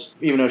balls,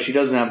 even though she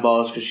doesn't have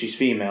balls because she's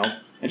female.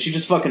 And she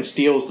just fucking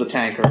steals the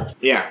tanker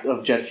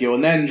of jet fuel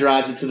and then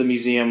drives it to the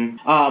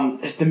museum.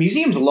 The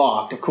museum's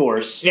locked, of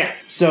course. Yeah.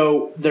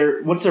 So,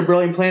 what's their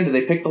brilliant plan? Do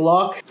they pick the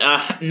lock?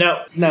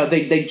 No. No,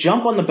 they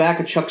jump on the back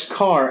of Chuck's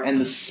car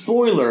and the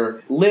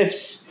spoiler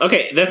lifts...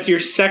 Okay, that's your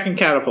second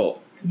catapult.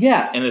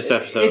 Yeah. In this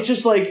episode. It's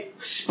just like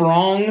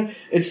sprung.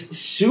 It's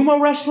sumo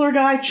wrestler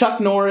guy, Chuck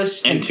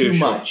Norris, and too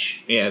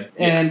much. Yeah.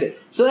 And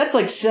so that's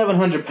like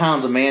 700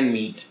 pounds of man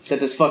meat that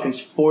this fucking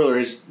spoiler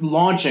is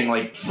launching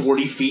like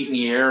 40 feet in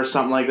the air or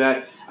something like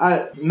that.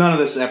 None of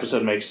this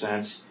episode makes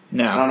sense.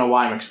 No. I don't know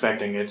why I'm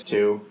expecting it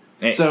to.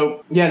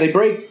 So, yeah, they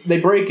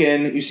break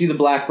in. You see the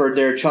Blackbird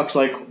there. Chuck's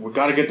like, we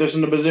gotta get this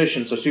into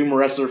position. So sumo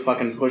wrestler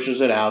fucking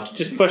pushes it out.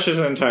 Just pushes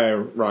an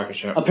entire rocket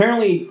ship.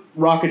 Apparently,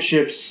 rocket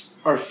ships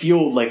are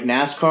fueled like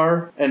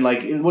NASCAR, and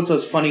like, what's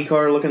those funny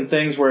car looking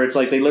things where it's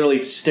like they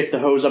literally stick the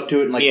hose up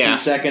to it in like 2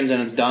 seconds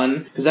and it's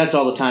done? Because that's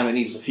all the time it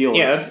needs to fuel.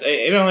 Yeah,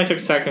 it only took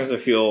seconds to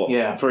fuel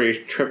for your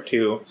trip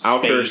to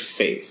outer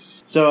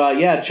space. So,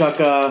 Chuck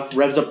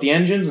revs up the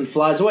engines and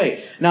flies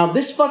away. Now,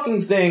 this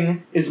fucking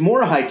thing is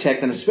more high-tech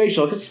than a space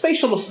shuttle, because the space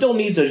shuttle still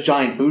needs those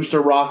giant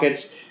booster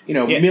rockets,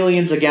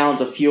 millions of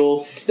gallons of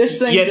fuel. This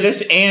thing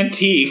this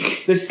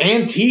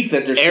antique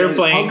that they're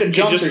airplane can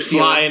just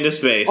fly into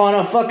space. On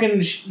a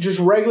fucking just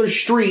regular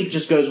street,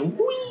 just goes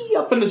whee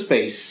up into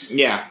space.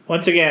 Yeah.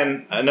 Once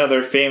again,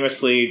 another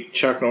famously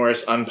Chuck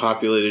Norris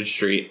unpopulated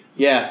street.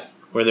 Yeah.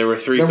 Where there were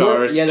 3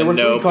 cars and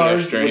no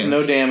pedestrians.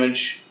 With no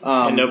damage.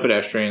 And no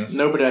pedestrians.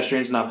 No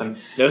pedestrians, nothing.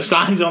 No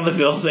signs on the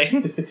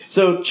building.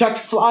 So Chuck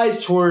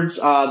flies towards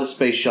the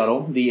space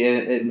shuttle, the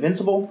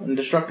Invincible.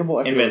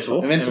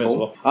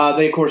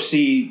 They, of course,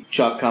 see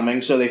Chuck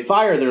coming, so they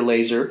fire their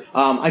laser.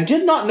 I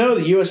did not know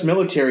the U.S.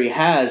 military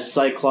has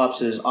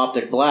Cyclops'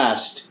 optic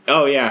blast.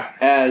 Oh, yeah.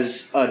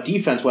 As a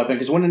defense weapon,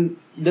 because when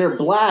their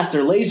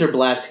laser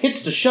blast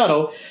hits the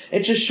shuttle, it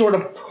just sort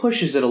of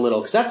pushes it a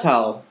little, because that's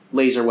how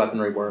laser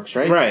weaponry works,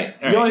 right?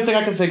 Right. The only thing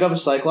I can think of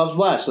is Cyclops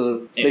blast.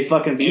 So they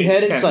fucking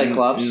beheaded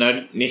Cyclops.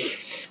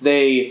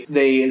 They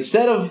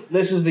instead of,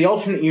 this is the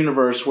alternate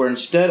universe where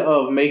instead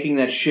of making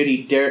that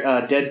shitty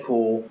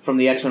Deadpool from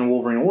the X-Men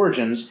Wolverine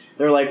Origins,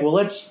 they're like, well,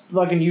 let's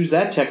fucking use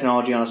that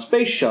technology on a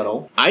space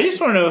shuttle. I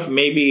just want to know if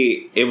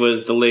maybe it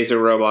was the laser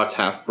robot's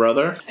half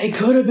brother. It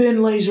could have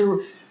been Laser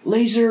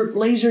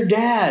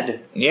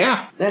Dad.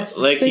 Yeah. That's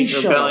the like space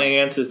he's rebelling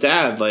against his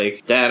dad.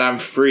 Like, Dad, I'm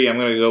free. I'm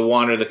going to go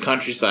wander the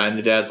countryside. And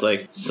the dad's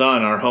like,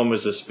 son, our home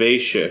is a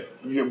spaceship.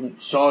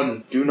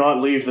 Son, do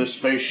not leave the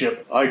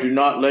spaceship. I do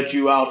not let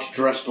you out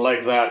dressed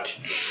like that.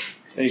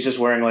 And he's just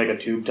wearing like a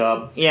tube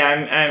top. Yeah,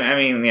 I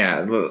mean,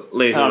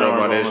 laser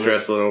robot is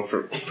dressed a little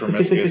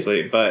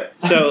promiscuously. But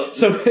so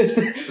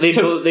they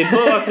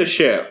blow up the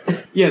ship.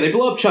 Yeah, they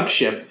blow up Chuck's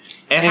ship.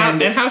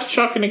 And how's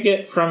Chuck going to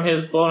get from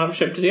his blown up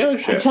ship to the other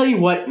ship? I tell you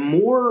what,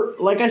 more,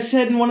 like I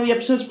said in one of the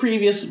episodes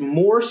previous,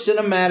 more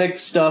cinematic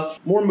stuff,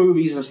 more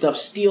movies and stuff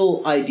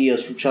steal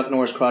ideas from Chuck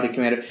Norris Karate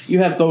Commander. You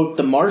have both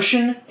The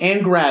Martian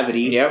and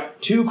Gravity,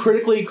 2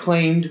 critically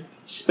acclaimed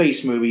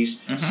space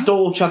movies,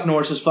 stole Chuck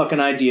Norris's fucking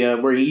idea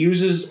where he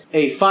uses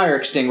a fire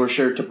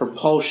extinguisher to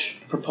propel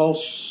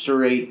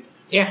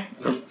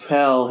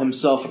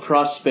himself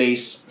across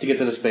space to get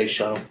to the space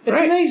shuttle. It's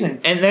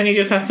amazing. And then he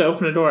just has to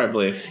open the door, I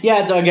believe.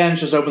 Yeah, it's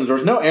just open the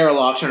doors. No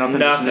airlocks or nothing.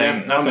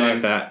 Nothing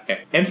like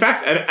that. In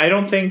fact, I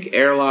don't think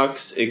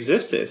airlocks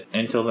existed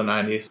until the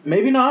 90s.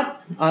 Maybe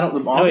not.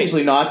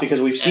 Obviously not,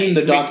 because we've seen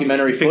the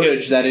documentary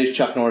footage that is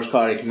Chuck Norris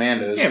Karate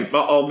Commandos. Yeah,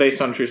 all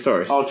based on true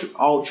stories.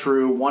 All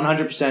true,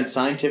 100%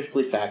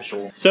 scientifically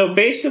factual. So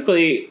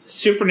basically,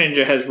 Super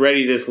Ninja has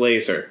ready this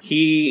laser.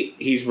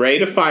 He's ready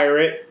to fire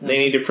it. They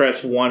need to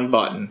press one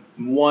button.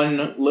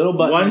 One little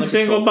button. One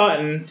single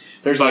button.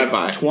 There's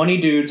like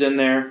 20 dudes in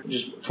there.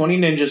 Just 20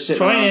 ninjas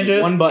sitting around. 20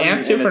 ninjas, one button.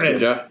 And Super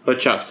Ninja. But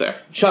Chuck's there.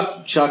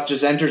 Chuck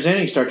just enters in.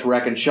 He starts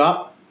wrecking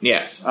shop.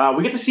 Yes.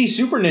 We get to see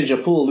Super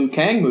Ninja pull a Liu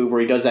Kang move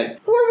where he does that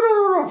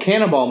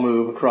cannonball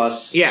move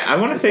across. Yeah, I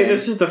want to say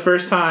this is the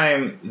first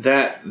time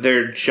that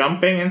their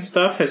jumping and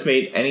stuff has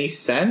made any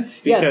sense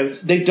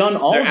because they've done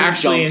all they're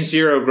actually jumps in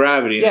zero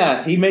gravity.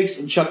 Yeah,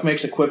 Chuck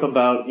makes a quip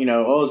about,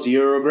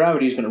 zero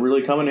gravity is going to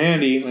really come in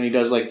handy when he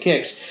does like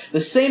kicks. The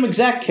same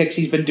exact kicks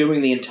he's been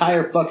doing the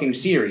entire fucking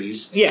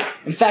series. Yeah.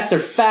 In fact, they're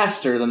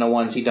faster than the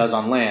ones he does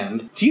on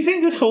land. Do you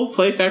think this whole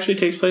place actually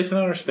takes place in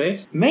outer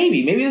space?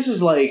 Maybe this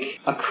is like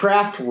a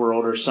craft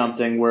world or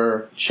something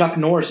where Chuck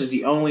Norris is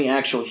the only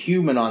actual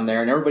human on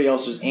there and everybody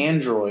else is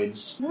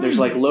androids. There's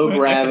like low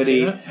gravity.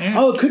 Yeah.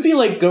 Oh, it could be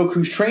like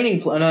Goku's training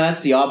No,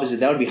 that's the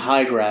opposite. That would be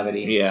high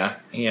gravity. Yeah.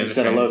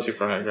 Instead of low,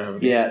 super high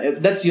gravity. Yeah,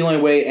 that's the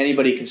only way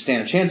anybody can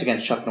stand a chance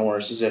against Chuck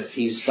Norris is if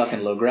he's stuck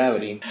in low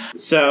gravity.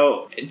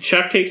 So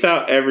Chuck takes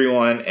out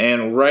everyone,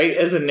 and right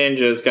as a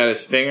ninja's got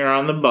his finger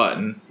on the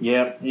button.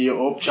 Yep.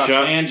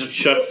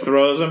 Chuck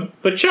throws him.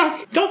 But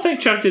don't think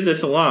Chuck did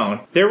this alone.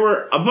 There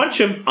were a bunch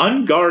of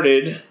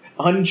unguarded,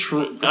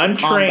 untrained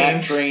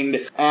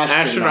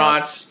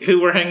astronauts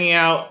who were hanging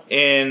out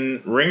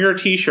in ringer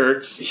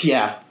t-shirts.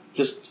 Yeah.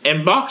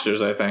 And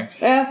boxers, I think.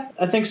 Yeah,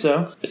 I think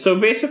so. So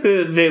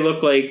basically, they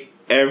look like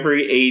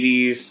every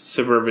 80s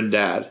suburban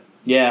dad.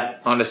 Yeah.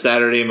 On a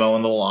Saturday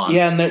mowing the lawn.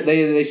 Yeah, and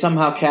they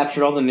somehow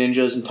captured all the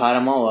ninjas and tied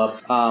them all up.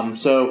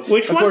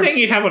 Which one thing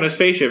you'd have on a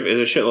spaceship is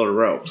a shitload of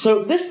rope.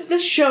 So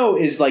this show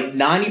is like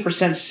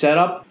 90% set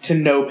up to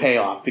no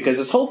payoff because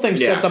this whole thing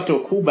sets up to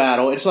a cool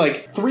battle. It's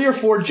like 3 or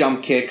 4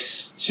 jump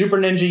kicks. Super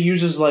Ninja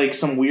uses like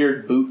some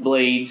weird boot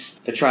blades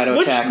to try to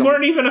attack him. Which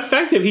weren't even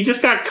effective. He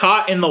just got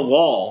caught in the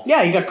wall.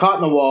 Yeah, he got caught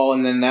in the wall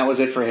and then that was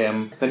it for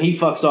him. Then he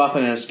fucks off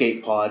in an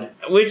escape pod.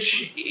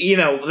 Which,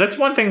 that's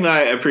one thing that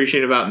I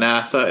appreciate about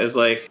NASA is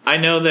like, I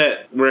know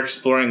that we're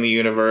exploring the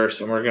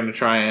universe and we're going to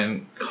try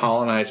and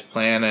colonize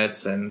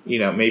planets and,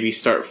 maybe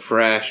start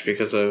fresh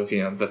because of,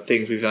 the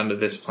things we've done to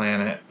this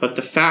planet. But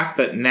the fact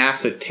that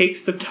NASA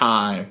takes the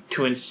time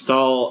to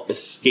install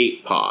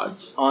escape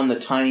pods on the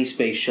tiny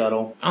space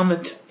shuttle.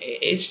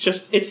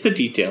 It's the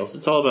details.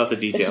 It's all about the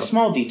details. It's the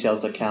small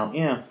details that count,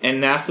 yeah.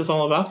 And NASA's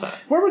all about that.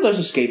 Where were those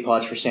escape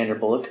pods for Sandra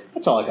Bullock?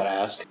 That's all I gotta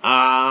ask.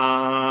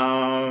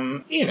 I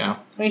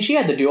mean, she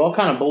had to do all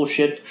kind of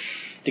bullshit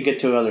to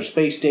get to other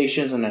space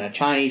stations and then a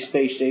Chinese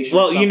space station.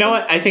 Well, you know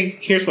what? I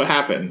think here's what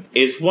happened.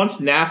 Is once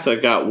NASA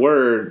got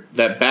word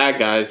that bad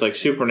guys like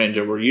Super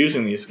Ninja were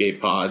using the escape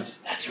pods.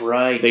 That's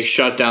right. They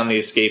shut down the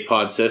escape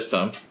pod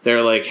system.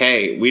 They're like,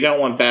 hey, we don't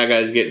want bad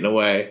guys getting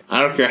away.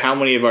 I don't care how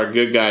many of our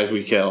good guys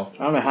we kill.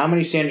 I don't know how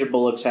many Sandra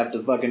Bullocks have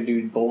to fucking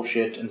do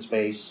bullshit in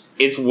space.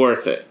 It's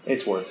worth it.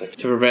 It's worth it.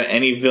 To prevent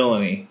any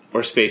villainy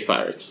or space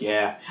pirates.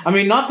 Yeah. I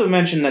mean, not to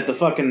mention that the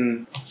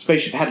fucking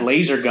spaceship had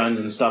laser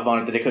guns and stuff on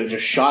it that they could have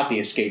just shot the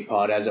escape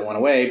pod as it went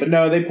away. But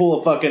no, they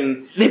pull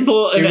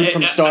dude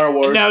from Star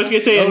Wars. No, I was going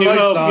to say A New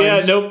Hope. Signs.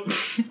 Yeah, nope.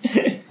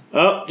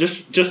 Oh,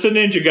 just a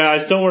ninja,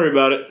 guys. Don't worry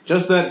about it.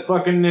 Just that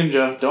fucking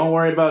ninja. Don't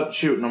worry about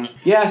shooting them.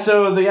 Yeah,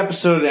 so the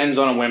episode ends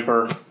on a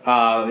whimper.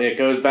 It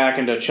goes back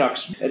into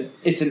Chuck's...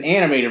 It's an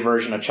animated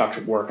version of Chuck's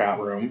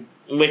workout room.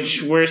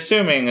 Which we're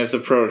assuming is the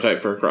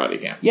prototype for a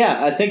karate camp.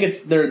 Yeah, I think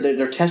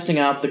they're testing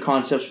out the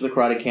concepts for the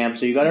karate camp.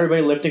 So you got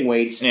everybody lifting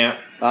weights. Yeah.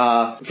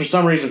 For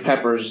some reason,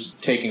 Pepper's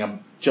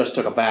just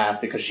took a bath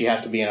because she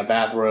has to be in a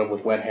bathrobe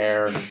with wet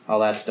hair and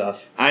all that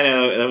stuff. I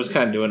know, that was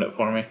kind of doing it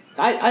for me.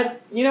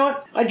 You know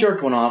what? I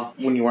jerked one off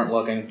when you weren't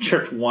looking.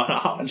 Jerked one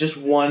off? Just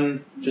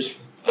one,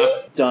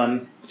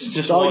 done.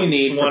 Just all you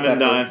need for one Pepper. And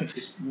done.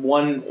 Just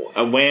one.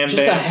 A wham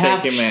just bam. A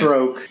half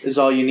stroke is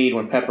all you need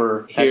when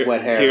Pepper has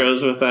wet hair.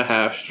 Heroes with a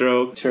half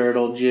stroke.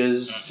 Turtle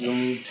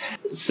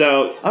jizz.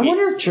 So I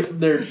wonder if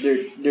their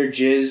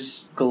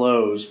jizz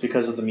glows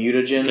because of the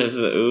mutagen. Because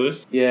of the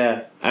ooze.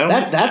 Yeah,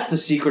 that's the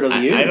secret of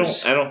the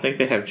ooze. I don't think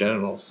they have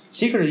genitals.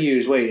 Secret of the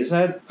ooze. Wait, is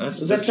that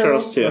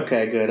Turtles too?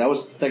 Okay, good. I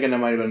was thinking that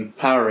might have been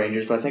Power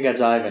Rangers, but I think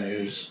that's Ivan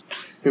Ooze,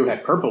 who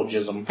had purple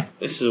jism.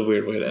 This is a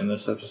weird way to end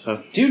this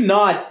episode. Do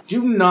not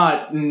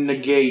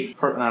negate.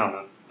 I don't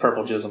know.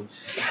 Purple jism.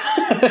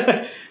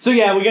 So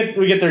yeah, we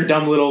get their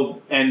dumb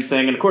little end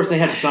thing, and of course they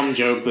had some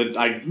joke that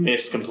I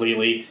missed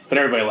completely, but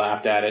everybody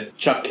laughed at it.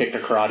 Chuck kicked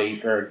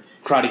karate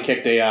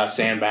kicked a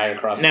sandbag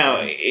across. No,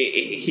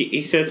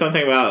 he said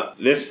something about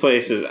this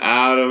place is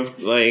out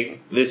of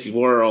like this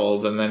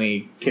world, and then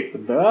he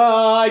kicked the.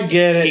 Oh, I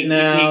get it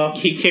now.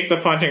 He kicked a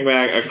punching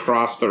bag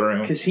across the room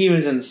because he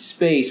was in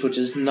space, which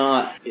is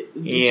not.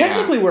 Yeah.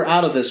 Technically, we're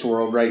out of this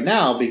world right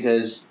now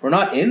because we're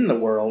not in the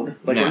world.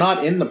 Like we're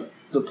not in the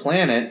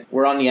planet.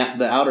 We're on the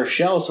outer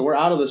shell, so we're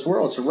out of this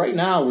world. So right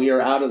now we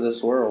are out of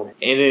this world.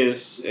 It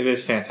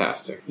is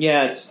fantastic.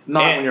 Yeah, it's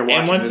not when you're watching.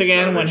 And once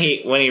again, when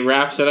he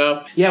wraps it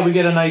up, yeah, we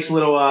get a nice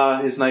little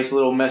his nice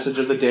little message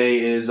of the day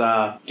is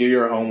do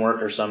your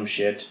homework or some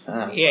shit.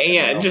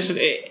 Just.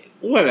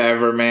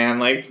 Whatever, man.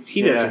 Like,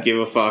 he doesn't give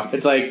a fuck.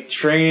 It's like,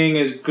 training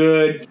is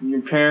good.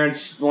 Your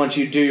parents want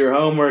you to do your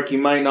homework. You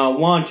might not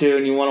want to,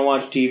 and you want to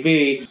watch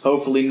TV.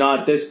 Hopefully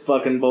not this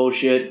fucking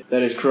bullshit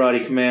that is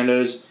Karate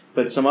Commandos,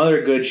 but some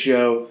other good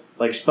show,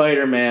 like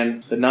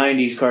Spider-Man, the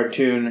 90s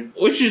cartoon.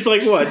 Which is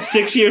like, what,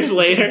 6 years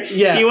later?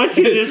 Yeah. He wants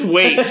you to just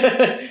wait.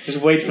 Just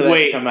wait for that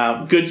to come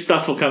out. Good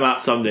stuff will come out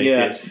someday,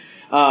 kids.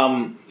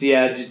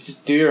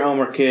 Just do your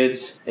homework,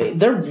 kids.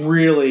 They're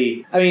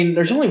really... I mean,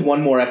 there's only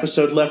one more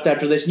episode left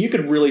after this, and you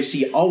could really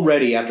see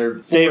already after 4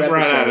 episodes... They've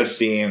run out of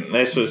steam.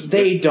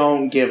 They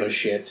don't give a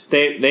shit.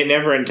 They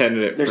never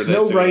intended it for this.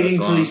 There's no writing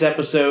for these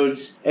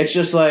episodes. It's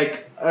just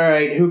like...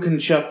 Alright, who can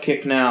chuck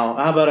kick now?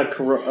 How about a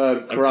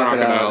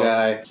crocodile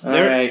guy?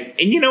 Alright.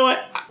 And you know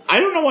what? I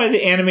don't know why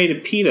the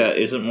animated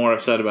PETA isn't more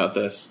upset about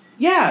this.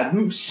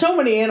 Yeah, so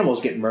many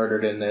animals get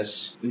murdered in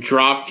this.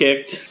 Drop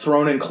kicked.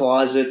 Thrown in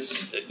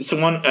closets.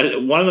 One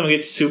of them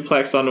gets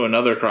suplexed onto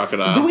another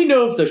crocodile. Do we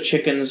know if those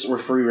chickens were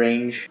free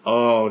range?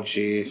 Oh,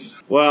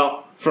 jeez.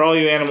 Well... For all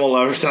you animal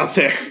lovers out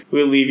there,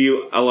 we'll leave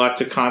you a lot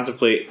to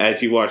contemplate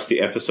as you watch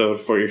the episode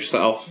for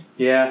yourself.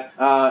 Yeah,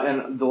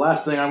 and the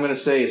last thing I'm going to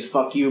say is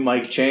fuck you,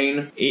 Mike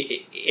Chain.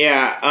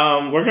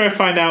 We're going to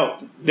find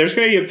out. There's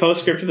going to be a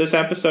postscript to this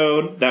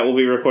episode that will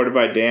be recorded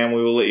by Dan.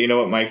 We will let you know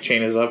what Mike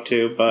Chain is up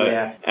to.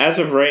 But as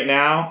of right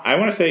now, I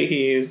want to say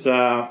he's...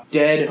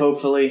 dead,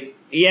 hopefully.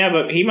 Yeah,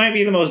 but he might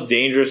be the most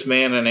dangerous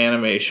man in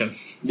animation.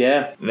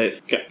 Yeah.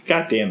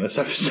 God damn this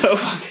episode.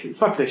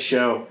 Fuck this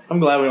show. I'm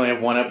glad we only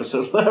have one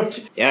episode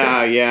left.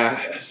 Yeah.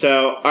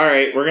 So,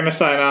 alright, we're going to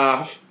sign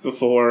off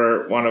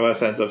before one of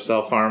us ends up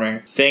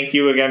self-harming. Thank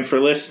you again for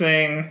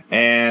listening,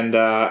 and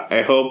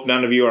I hope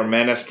none of you are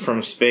menaced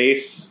from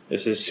space.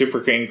 This is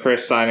Super King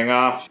Chris signing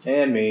off.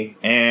 And me.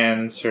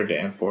 And Sir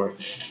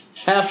Danforth.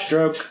 Half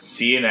stroke.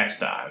 See you next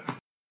time.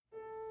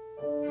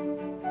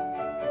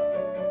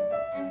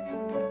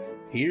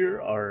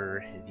 Here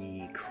are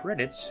the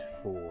credits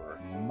for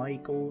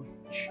Michael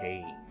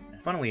Chain.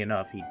 Funnily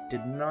enough, he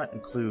did not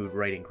include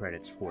writing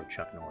credits for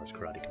Chuck Norris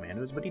Karate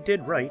Commandos, but he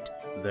did write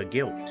The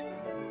Guilt,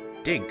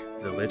 Dink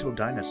the Little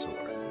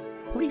Dinosaur,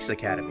 Police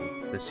Academy,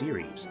 the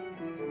series,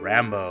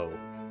 Rambo,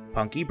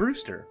 Punky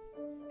Brewster,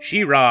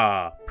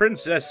 She-Ra,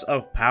 Princess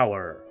of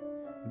Power,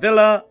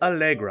 Villa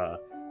Allegra,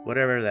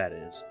 whatever that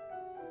is.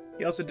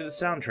 He also did a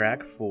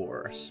soundtrack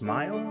for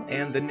Smile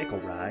and The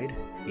Nickel Ride.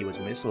 He was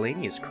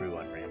miscellaneous crew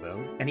on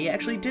Rambo, and he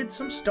actually did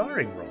some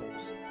starring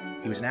roles.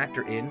 He was an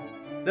actor in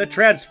The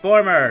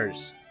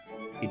Transformers.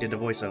 He did the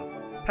voice of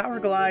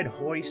Powerglide,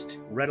 Hoist,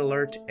 Red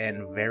Alert,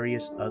 and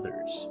various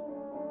others.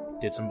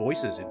 Did some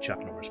voices in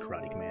Chuck Norris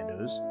Karate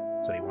Commandos,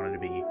 so he wanted to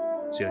be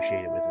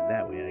associated with it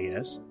that way, I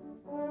guess.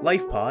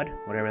 Life Pod,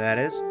 whatever that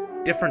is.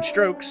 Different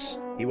Strokes,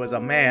 he was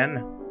a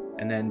man.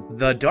 And then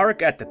The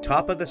Dark at the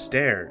Top of the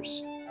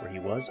Stairs, where he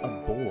was a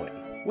boy.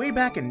 Way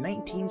back in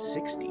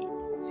 1960.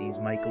 Seems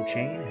Michael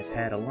Chain has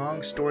had a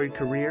long storied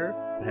career,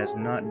 but has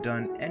not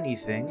done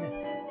anything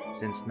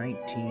since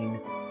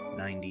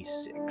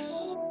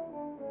 1996.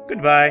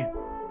 Goodbye.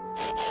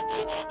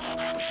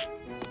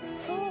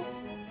 Who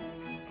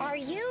are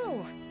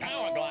you?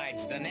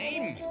 Powerglide's the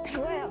name.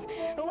 Well,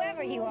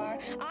 whoever you are,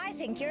 I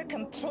think you're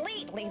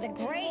completely the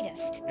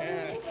greatest.